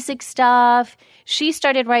that basic stuff. She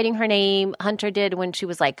started writing her name. Hunter did when she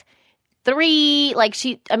was like 3.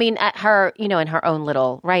 At her, in her own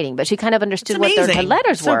little writing, but she kind of understood what her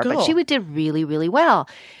letters were. Cool. But she did really, really well.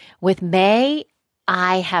 With May,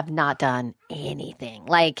 I have not done anything.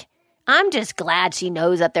 I'm just glad she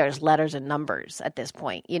knows that there's letters and numbers at this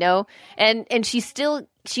point, and she's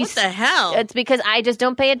what the hell? It's because I just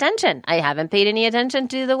don't pay attention. I haven't paid any attention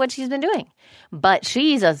to what she's been doing, but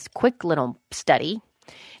she's a quick little study.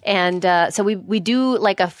 And so we do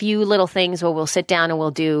like a few little things where we'll sit down and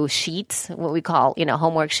we'll do sheets, what we call,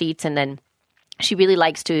 homework sheets. And then she really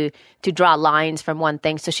likes to draw lines from one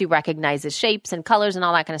thing. So she recognizes shapes and colors and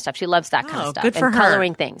all that kind of stuff. She loves that kind of stuff. Good for and her.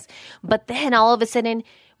 Coloring things. But then all of a sudden,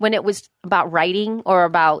 when it was about writing or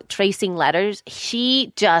about tracing letters,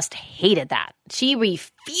 she just hated that. She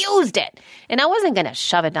refused it. And I wasn't going to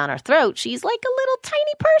shove it down her throat. She's like a little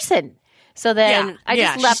tiny person. So then I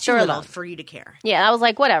just left her alone for you to care. Yeah, I was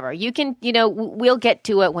like, whatever. You can, we'll get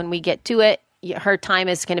to it when we get to it. Her time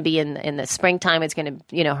is going to be in the springtime. It's going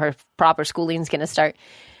to, her proper schooling is going to start.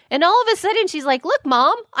 And all of a sudden, she's like, "Look,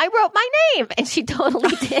 Mom, I wrote my name," and she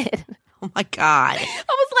totally did. Oh my God! I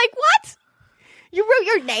was like, "What? You wrote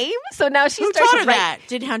your name?" So now she Who starts taught her that?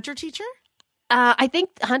 Did Hunter teach her? I think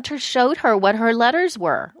Hunter showed her what her letters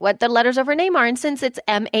were, what the letters of her name are. And since it's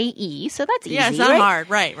M-A-E, so that's easy. Yeah, it's not hard.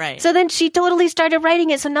 Right. So then she totally started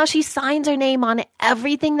writing it. So now she signs her name on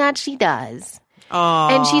everything that she does. Oh.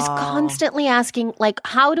 And she's constantly asking,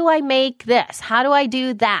 how do I make this? How do I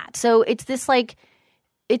do that? So it's this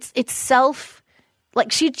it's self,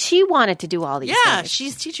 she wanted to do all these things. Yeah,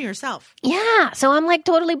 she's teaching herself. Yeah. So I'm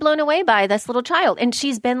totally blown away by this little child. And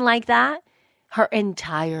she's been like that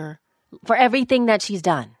for everything that she's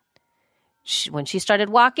done. When she started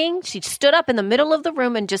walking, she stood up in the middle of the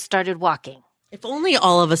room and just started walking. If only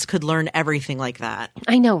all of us could learn everything like that.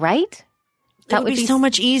 I know, right? That would be so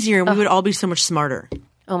much easier and we would all be so much smarter.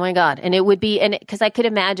 Oh my God. And it would be, because I could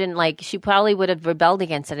imagine she probably would have rebelled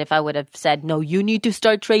against it if I would have said, "No, you need to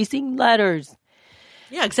start tracing letters."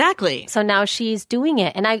 Yeah, exactly. So now she's doing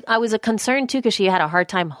it. And I was concerned too because she had a hard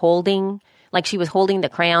time holding, she was holding the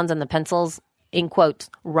crayons and the pencils, in quotes,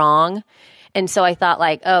 wrong. And so I thought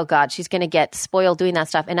oh God, she's going to get spoiled doing that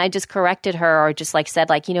stuff. And I just corrected her or just said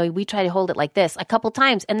we try to hold it like this a couple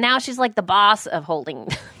times. And now she's the boss of holding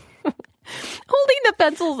the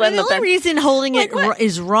pencils. And the only reason holding it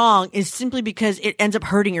is wrong is simply because it ends up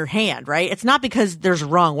hurting your hand, right? It's not because there's a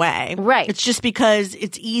wrong way. Right. It's just because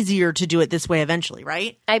it's easier to do it this way eventually,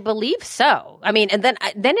 right? I believe so. I mean, and then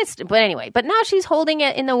but anyway, but now she's holding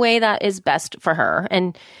it in the way that is best for her.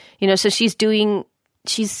 And, so she's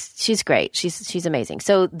great. She's amazing.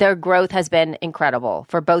 So their growth has been incredible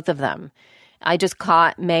for both of them. I just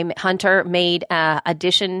caught Hunter made an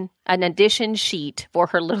addition sheet for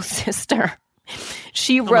her little sister.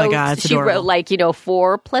 She wrote,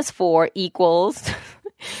 4 plus 4 equals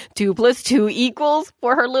 2 plus 2 equals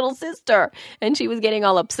for her little sister. And she was getting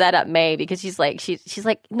all upset at May because she's like,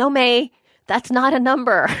 "No, May, that's not a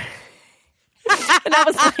number." And I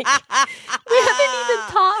was like, we haven't even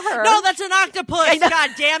taught her. No, that's an octopus.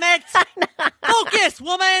 God damn it. Focus,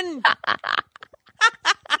 woman.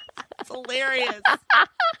 That's hilarious. And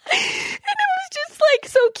it was just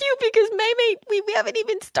so cute because May, we haven't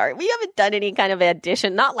even started. We haven't done any kind of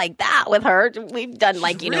addition, not like that with her. We've done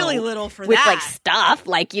really little for with that. Stuff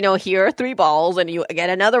here are 3 balls and you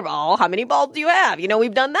get another ball. How many balls do you have?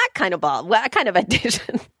 We've done that kind of ball, that kind of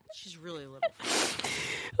addition. She's really little.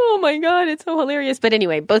 Oh my God, it's so hilarious. But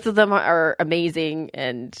anyway, both of them are amazing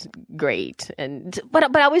and great.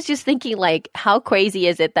 But I was just thinking, how crazy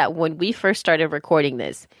is it that when we first started recording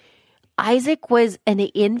this, Isaac was an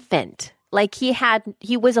infant like he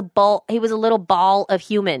was a little ball of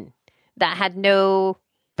human that had no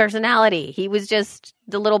personality. He was just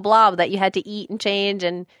the little blob that you had to eat and change.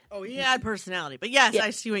 And oh, he had personality, but yes, I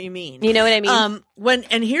see what you mean. You know what I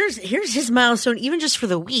mean? Here's his milestone, even just for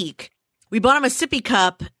the week. We bought him a sippy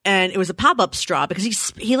cup, and it was a pop-up straw because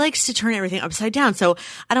he likes to turn everything upside down. So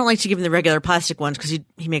I don't like to give him the regular plastic ones because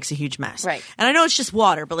he makes a huge mess. Right. And I know it's just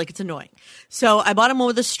water, but like it's annoying. So I bought him one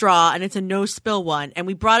with a straw, and it's a no spill one. And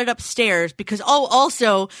we brought it upstairs because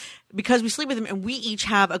also because we sleep with him and we each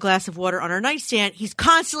have a glass of water on our nightstand, he's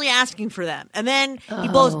constantly asking for them. And then he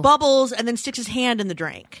blows bubbles and then sticks his hand in the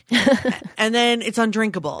drink. And then it's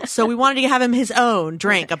undrinkable. So we wanted to have him his own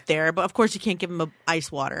drink up there, but of course you can't give him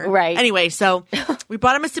ice water. Right. Anyway, so we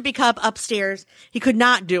brought him a sippy cup upstairs. He could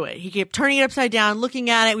not do it. He kept turning it upside down, looking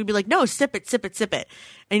at it. We'd be like, no, sip it, sip it, sip it.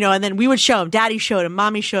 And, and then we would show him. Daddy showed him.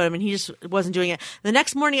 Mommy showed him. And he just wasn't doing it. The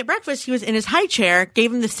next morning at breakfast, he was in his high chair,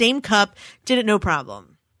 gave him the same cup, did it no problem.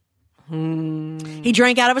 He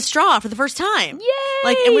drank out of a straw for the first time.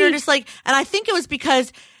 Yay! And we were just like, and I think it was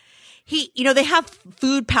because they have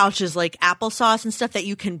food pouches like applesauce and stuff that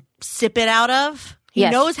you can sip it out of. He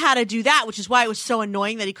knows how to do that, which is why it was so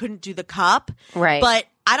annoying that he couldn't do the cup. Right. But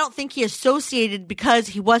I don't think he associated because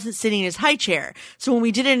he wasn't sitting in his high chair. So when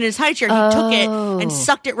we did it in his high chair, he took it and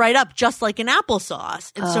sucked it right up just like an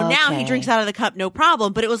applesauce. And so now he drinks out of the cup, no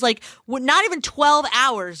problem. But it was like not even 12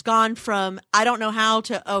 hours gone from I don't know how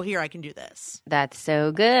to, oh, here, I can do this. That's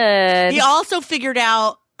so good. He also figured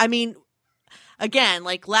out, again,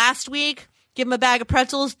 like last week, give him a bag of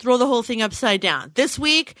pretzels, throw the whole thing upside down. This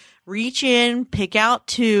week, reach in, pick out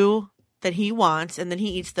 2 that he wants, and then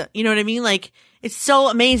he eats you know what I mean? Like, it's so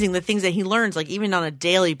amazing the things that he learns, like even on a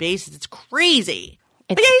daily basis. It's crazy.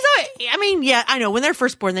 But yeah, I know when they're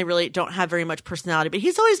first born, they really don't have very much personality, but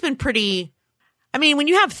he's always been pretty, when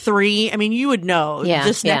you have 3, you would know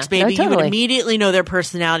this next baby, totally. You would immediately know their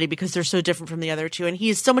personality because they're so different from the other 2. And he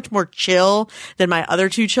is so much more chill than my other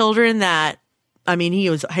 2 children that, he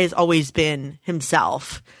has always been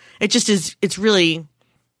himself. It just is, it's really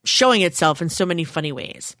showing itself in so many funny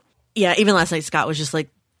ways. Yeah, even last night, Scott was just like,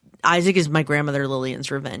 Isaac is my grandmother Lillian's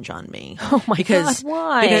revenge on me. Oh my God,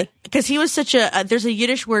 why? Because he was such there's a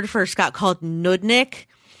Yiddish word for Scott called nudnik.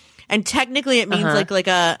 And technically it means I'm going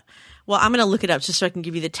to look it up just so I can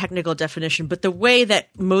give you the technical definition. But the way that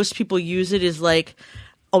most people use it is like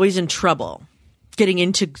always in trouble, getting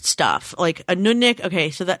into stuff. Like a nudnik,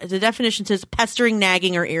 okay, so the definition says pestering,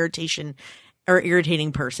 nagging, or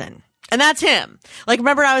irritating person. And that's him. Like,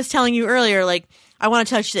 remember I was telling you earlier, like, I want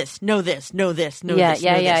to touch this. No, this. No, this. No, this.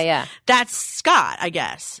 No, this. Yeah. That's Scott, I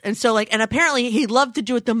guess. And so, and apparently he loved to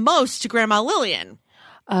do it the most to Grandma Lillian.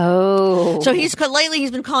 Oh. So lately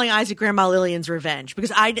he's been calling Isaac Grandma Lillian's revenge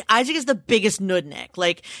because Isaac is the biggest nudnik.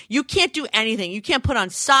 Like, you can't do anything. You can't put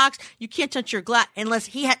on socks. You can't touch your glass unless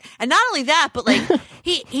and not only that, but like,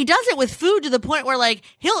 he does it with food to the point where like,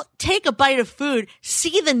 he'll take a bite of food,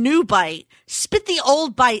 see the new bite, spit the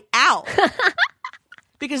old bite out.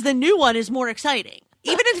 Because the new one is more exciting.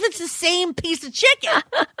 Even if it's the same piece of chicken.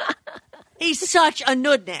 He's such a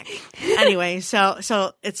nudnik. Anyway, so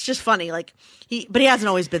it's just funny. Like but he hasn't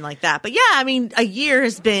always been like that. But yeah, a year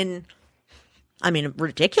has been,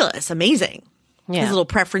 ridiculous, amazing. Yeah. His little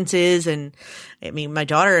preferences and my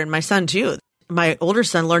daughter and my son too. My older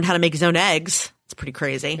son learned how to make his own eggs. It's pretty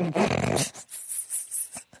crazy.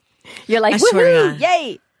 You're like, I swear to God.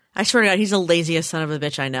 Yay. I swear to God, he's the laziest son of a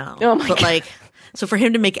bitch I know. Oh my God. So for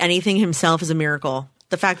him to make anything himself is a miracle.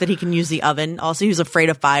 The fact that he can use the oven. Also, he was afraid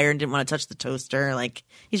of fire and didn't want to touch the toaster. Like,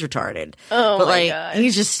 he's retarded. Oh, but my God.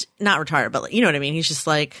 He's just not retarded, but you know what I mean? He's just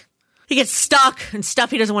like, he gets stuck and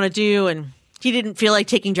stuff he doesn't want to do. And he didn't feel like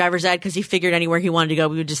taking driver's ed because he figured anywhere he wanted to go,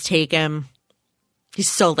 we would just take him. He's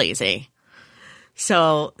so lazy.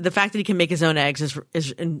 So the fact that he can make his own eggs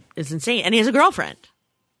is insane. And he has a girlfriend.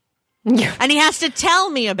 Yeah. And he has to tell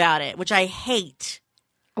me about it, which I hate.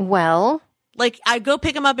 Well, like, I go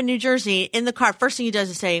pick him up in New Jersey in the car. First thing he does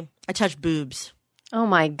is say, I touched boobs. Oh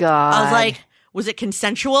my God. I was like, was it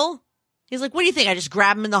consensual? He's like, what do you think? I just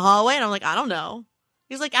grab him in the hallway? And I'm like, I don't know.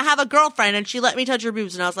 He's like, I have a girlfriend and she let me touch her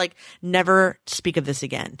boobs. And I was like, never speak of this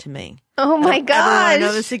again to me. Oh my gosh. I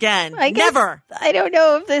know this again. Never. I don't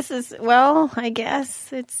know if this is, I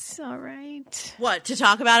guess it's all right. What, to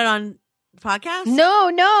talk about it on the podcast?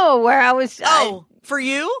 No, where I was. For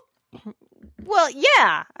you? Well,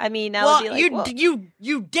 yeah. I would be like,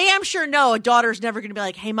 you damn sure know a daughter's never going to be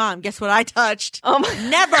like, hey, Mom, guess what I touched? Oh my.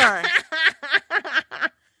 Never.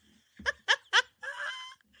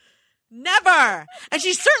 Never. And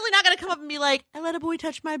she's certainly not going to come up and be like, I let a boy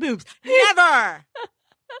touch my boobs. Never.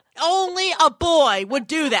 Only a boy would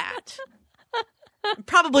do that.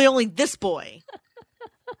 Probably only this boy.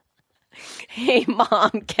 Hey,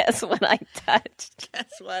 Mom, guess what I touched?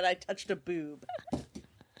 Guess what? I touched a boob. I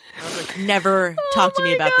was like, never talk to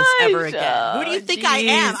me about this ever again. Who do you think I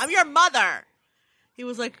am? I'm your mother. He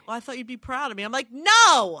was like, well, I thought you'd be proud of me. I'm like,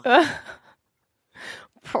 no. No,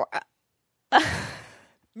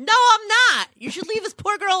 I'm not. You should leave this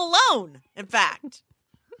poor girl alone, in fact.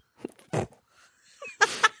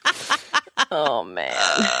 Oh, man.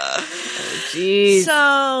 Jeez.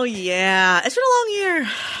 So, yeah. It's been a long year.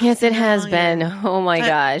 Yes, it has been. Oh, my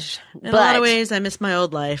gosh. In a lot of ways, I miss my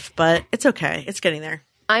old life, but it's okay. It's getting there.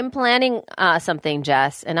 I'm planning something,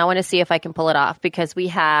 Jess, and I want to see if I can pull it off because we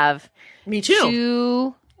have... Me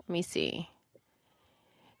too. Let me see.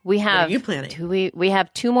 We have... What are you planning? We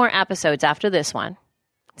have 2 more episodes after this one.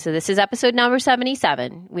 So this is episode number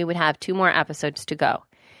 77. We would have 2 more episodes to go.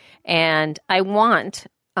 And I want,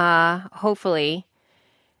 hopefully,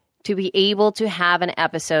 to be able to have an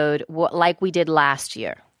episode like we did last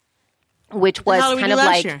year, which was kind of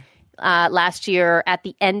like last year at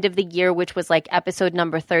the end of the year, which was like episode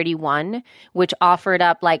number 31, which offered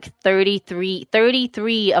up like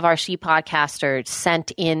 33 of our She Podcasters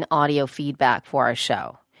sent in audio feedback for our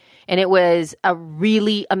show. And it was a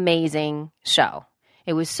really amazing show.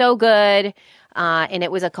 It was so good. And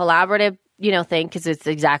it was a collaborative thing because it's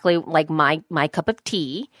exactly like my cup of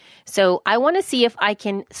tea. So I want to see if I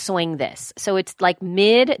can swing this. So it's like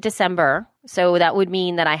mid-December. So that would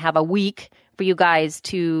mean that I have a week for you guys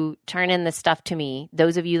to turn in this stuff to me,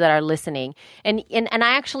 those of you that are listening. And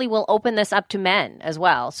I actually will open this up to men as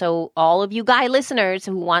well. So all of you guy listeners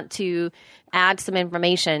who want to add some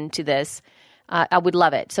information to this, I would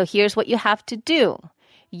love it. So here's what you have to do.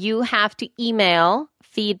 You have to email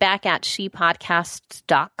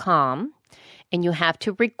feedback@shepodcasts.com. And you have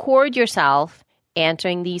to record yourself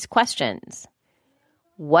answering these questions.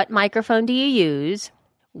 What microphone do you use?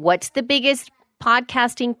 What's the biggest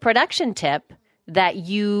podcasting production tip that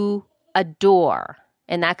you adore?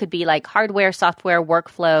 And that could be like hardware, software,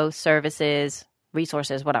 workflow, services,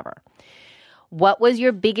 resources, whatever. What was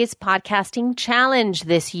your biggest podcasting challenge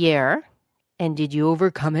this year? And did you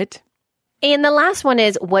overcome it? And the last one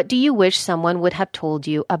is, what do you wish someone would have told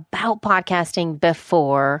you about podcasting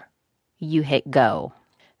before you hit go?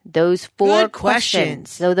 Those 4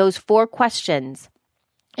 questions. So those 4 questions.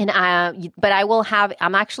 And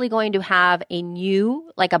I'm actually going to have a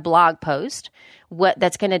new, like a blog post,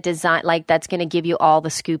 that's going to give you all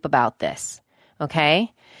the scoop about this.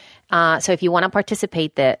 Okay. So if you want to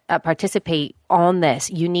participate on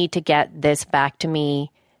this, you need to get this back to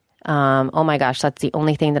me. Oh my gosh, that's the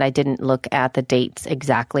only thing that I didn't look at the dates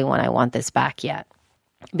exactly when I want this back yet.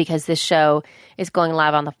 Because this show is going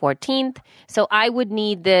live on the 14th. So I would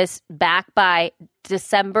need this back by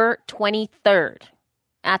December 23rd.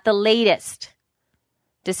 At the latest,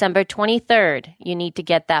 December 23rd, you need to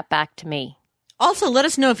get that back to me. Also, let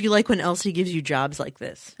us know if you like when Elsie gives you jobs like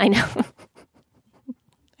this. I know.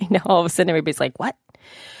 I know. All of a sudden, everybody's like, what?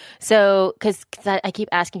 So, because I keep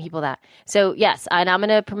asking people that. So, yes, and I'm going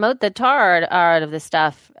to promote the tar art of this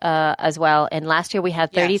stuff as well. And last year we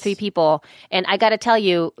had 33 people. And I got to tell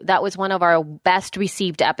you, that was one of our best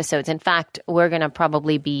received episodes. In fact, we're going to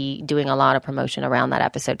probably be doing a lot of promotion around that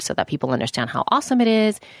episode so that people understand how awesome it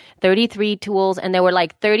is. 33 tools. And there were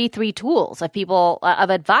like 33 tools of people,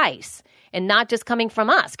 of advice. And not just coming from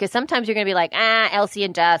us, because sometimes you're going to be like, Elsie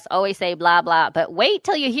and Jess always say blah, blah. But wait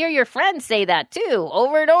till you hear your friends say that too,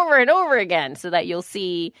 over and over and over again, so that you'll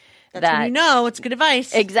see That's when you know it's good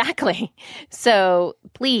advice. Exactly. So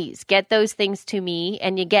please get those things to me.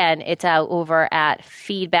 And again, it's out over at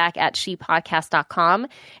feedback@shepodcast.com.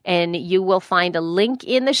 And you will find a link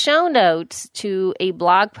in the show notes to a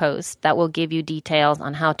blog post that will give you details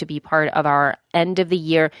on how to be part of our end of the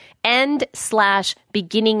year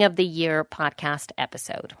 /beginning of the year podcast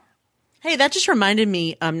episode. Hey, that just reminded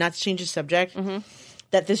me, not to change the subject,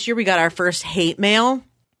 that this year we got our first hate mail.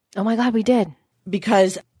 Oh my God, we did.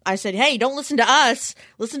 Because I said, hey, don't listen to us.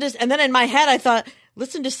 Listen to us. And then in my head, I thought,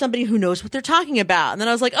 listen to somebody who knows what they're talking about. And then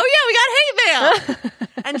I was like, oh, yeah, we got hate mail.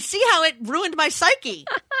 And see how it ruined my psyche.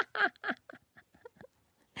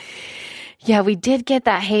 Yeah, we did get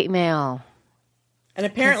that hate mail. And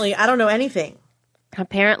apparently, I don't know anything.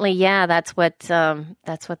 Apparently, yeah, that's what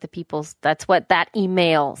that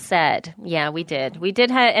email said. Yeah, we did.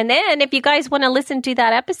 And then if you guys want to listen to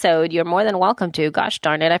that episode, you're more than welcome to. Gosh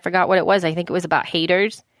darn it, I forgot what it was. I think it was about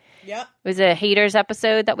haters. Yep. It was a haters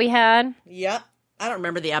episode that we had. Yep. I don't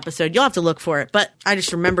remember the episode. You'll have to look for it. But I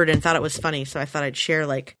just remembered and thought it was funny, so I thought I'd share,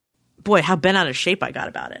 boy, how bent out of shape I got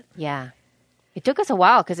about it. Yeah. It took us a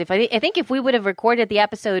while because I think if we would have recorded the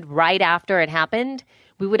episode right after it happened,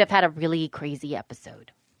 we would have had a really crazy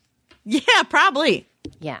episode. Yeah, probably.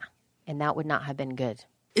 Yeah. And that would not have been good.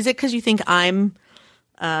 Is it because you think I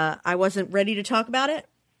wasn't ready to talk about it?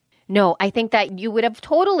 No, I think that you would have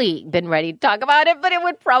totally been ready to talk about it, but it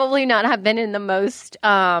would probably not have been in the most,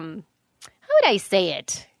 how would I say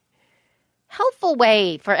it? Helpful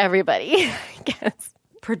way for everybody, I guess.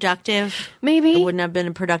 Productive? Maybe. It wouldn't have been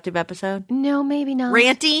a productive episode? No, maybe not.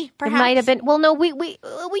 Ranty, perhaps? It might have been. Well, no, we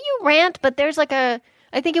you rant, but there's like I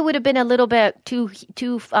think it would have been a little bit too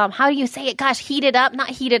how do you say it? Gosh, heated up, not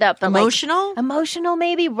heated up, but emotional? Like, emotional,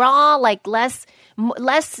 maybe raw, like less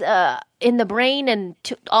in the brain and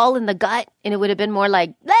all in the gut, and it would have been more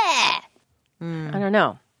like, bleh. I don't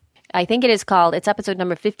know. I think it's episode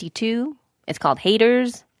number 52. It's called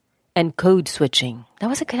Haters and Code Switching. That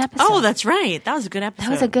was a good episode. Oh, that's right. That was a good episode.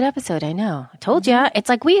 That was a good episode, I know. I told you. It's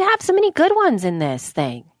like we have so many good ones in this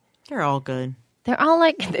thing. They're all good. They're all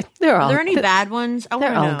like, they're all Are there any bad ones?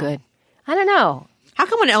 They're all good. I don't know. How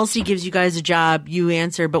come when Elsie gives you guys a job, you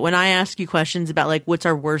answer, but when I ask you questions about like what's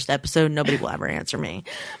our worst episode, nobody will ever answer me?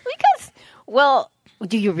 Because, well,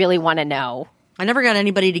 do you really want to know? I never got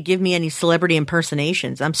anybody to give me any celebrity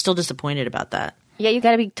impersonations. I'm still disappointed about that. Yeah, you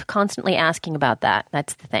got to be constantly asking about that.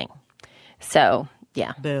 That's the thing. So,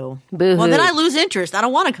 yeah. Boo. Boo-hoo. Well, then I lose interest. I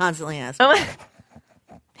don't want to constantly ask.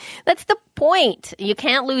 That's the point. You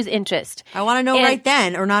can't lose interest. I want to know right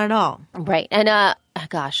then or not at all. Right. And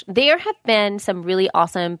gosh, there have been some really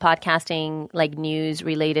awesome podcasting, like news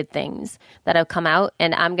related things that have come out.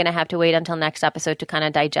 And I'm going to have to wait until next episode to kind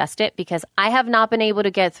of digest it because I have not been able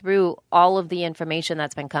to get through all of the information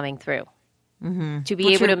that's been coming through. Mm-hmm. To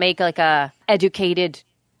be able to make like a educated,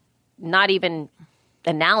 not even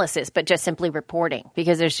analysis, but just simply reporting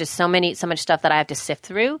because there's just so much stuff that I have to sift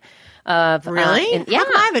through. Really? Yeah. How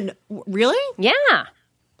come I haven't? Really? Yeah.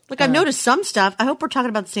 Like I've noticed some stuff. I hope we're talking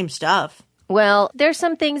about the same stuff. Well, there's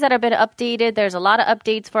some things that have been updated. There's a lot of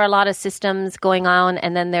updates for a lot of systems going on.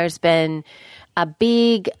 And then there's been a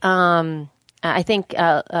big, I think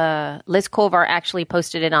Liz Kovar actually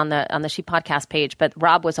posted it on the She Podcast page, but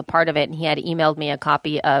Rob was a part of it and he had emailed me a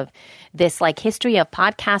copy of this like history of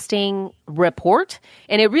podcasting report.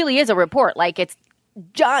 And it really is a report. Like it's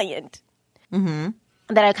giant. Mm-hmm.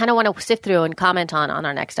 That I kind of want to sift through and comment on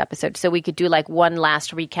our next episode. So we could do like one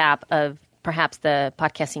last recap of perhaps the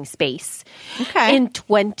podcasting space in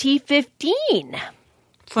 2015.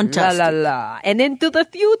 Fantastic. La, la, la. And into the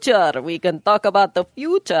future. We can talk about the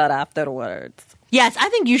future afterwards. Yes, I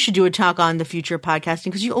think you should do a talk on the future of podcasting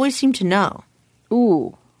because you always seem to know.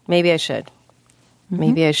 Ooh, maybe I should. Mm-hmm.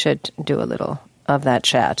 Maybe I should do a little of that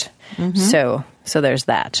chat. Mm-hmm. So there's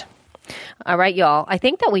that. All right, y'all. I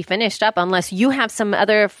think that we finished up unless you have some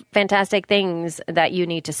other fantastic things that you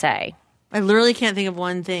need to say. I literally can't think of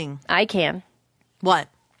one thing. I can. What?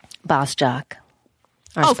 Boss Jock.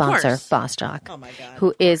 Our sponsor, Boss Jock. Oh, my God.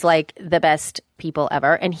 Who is like the best people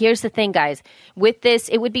ever. And here's the thing, guys. With this,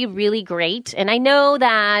 it would be really great. And I know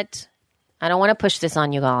that I don't want to push this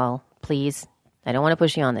on you all, please. I don't want to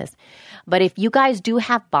push you on this. But if you guys do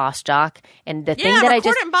have Boss Jock and the thing that I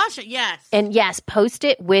just... it in Boss Jock, yes. And yes, post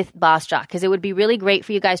it with Boss Jock because it would be really great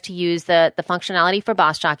for you guys to use the functionality for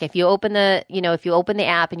Boss Jock. If you open the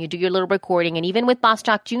app and you do your little recording, and even with Boss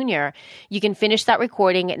Jock Jr., you can finish that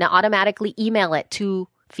recording and automatically email it to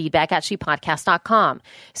feedback@shepodcast.com.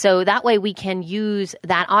 So that way we can use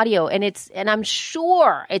that audio and I'm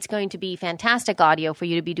sure it's going to be fantastic audio for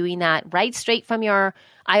you to be doing that right straight from your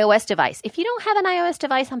iOS device. If you don't have an iOS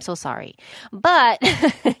device, I'm so sorry. But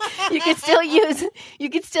you can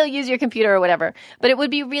still use your computer or whatever. But it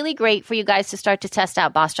would be really great for you guys to start to test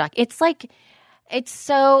out Boss Jock. It's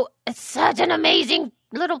such an amazing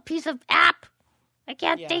little piece of app. I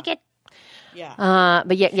can't take it. Yeah.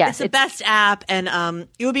 But yeah, it's the best app, and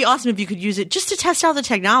it would be awesome if you could use it just to test out the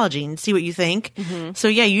technology and see what you think. Mm-hmm. So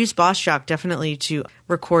yeah, use Boss Jock definitely to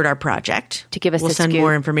record our project. To give us we'll the send scoop.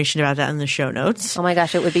 more information about that in the show notes. Oh my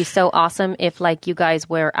gosh, it would be so awesome if like you guys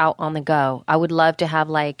were out on the go. I would love to have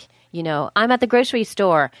like, I'm at the grocery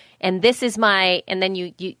store and this is my, and then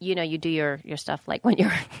you do your stuff like when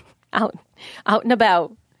you're out and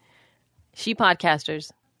about. She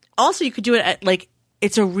podcasters. Also, you could do it at like,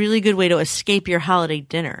 it's a really good way to escape your holiday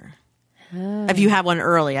dinner. If you have one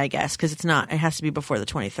early, I guess, because it has to be before the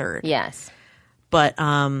 23rd. Yes. But,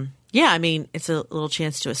 yeah, I mean, it's a little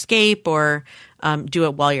chance to escape or do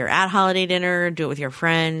it while you're at holiday dinner, do it with your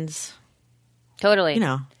friends. Totally.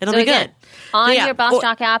 It'll be good. On your Boss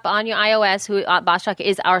Jock app, on your iOS, Boss Jock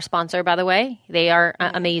is our sponsor, by the way. They are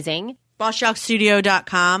amazing.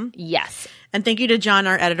 BossJockStudio.com. Yes. And thank you to John,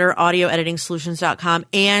 our editor, audioeditingsolutions.com,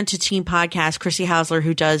 and to Team Podcast, Chrissy Hausler,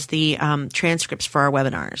 who does the transcripts for our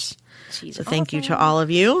webinars. So thank you to all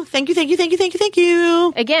of you. Thank you.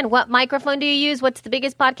 Again, what microphone do you use? What's the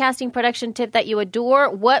biggest podcasting production tip that you adore?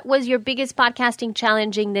 What was your biggest podcasting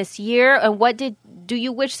challenging this year? And what do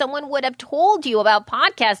you wish someone would have told you about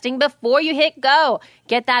podcasting before you hit go?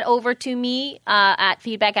 Get that over to me at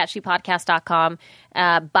feedback@shepodcast.com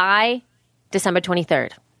by December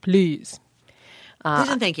 23rd. Please. Please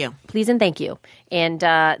and thank you. Please and thank you. And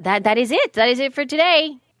that is it. That is it for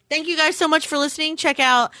today. Thank you guys so much for listening. Check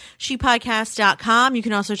out shepodcast.com. You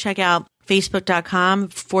can also check out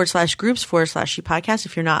facebook.com/groups/shepodcast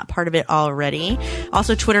if you're not part of it already.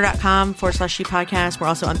 Also twitter.com/shepodcast. We're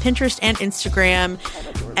also on Pinterest and Instagram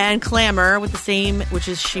and Clamor with the same, which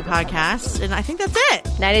is shepodcast. And I think that's it.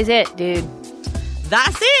 That is it, dude.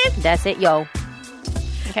 That's it. That's it, yo.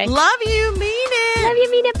 Okay. Love you, mean it. Love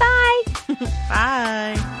you, mean it. Bye.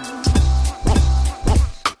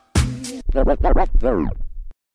 Bye.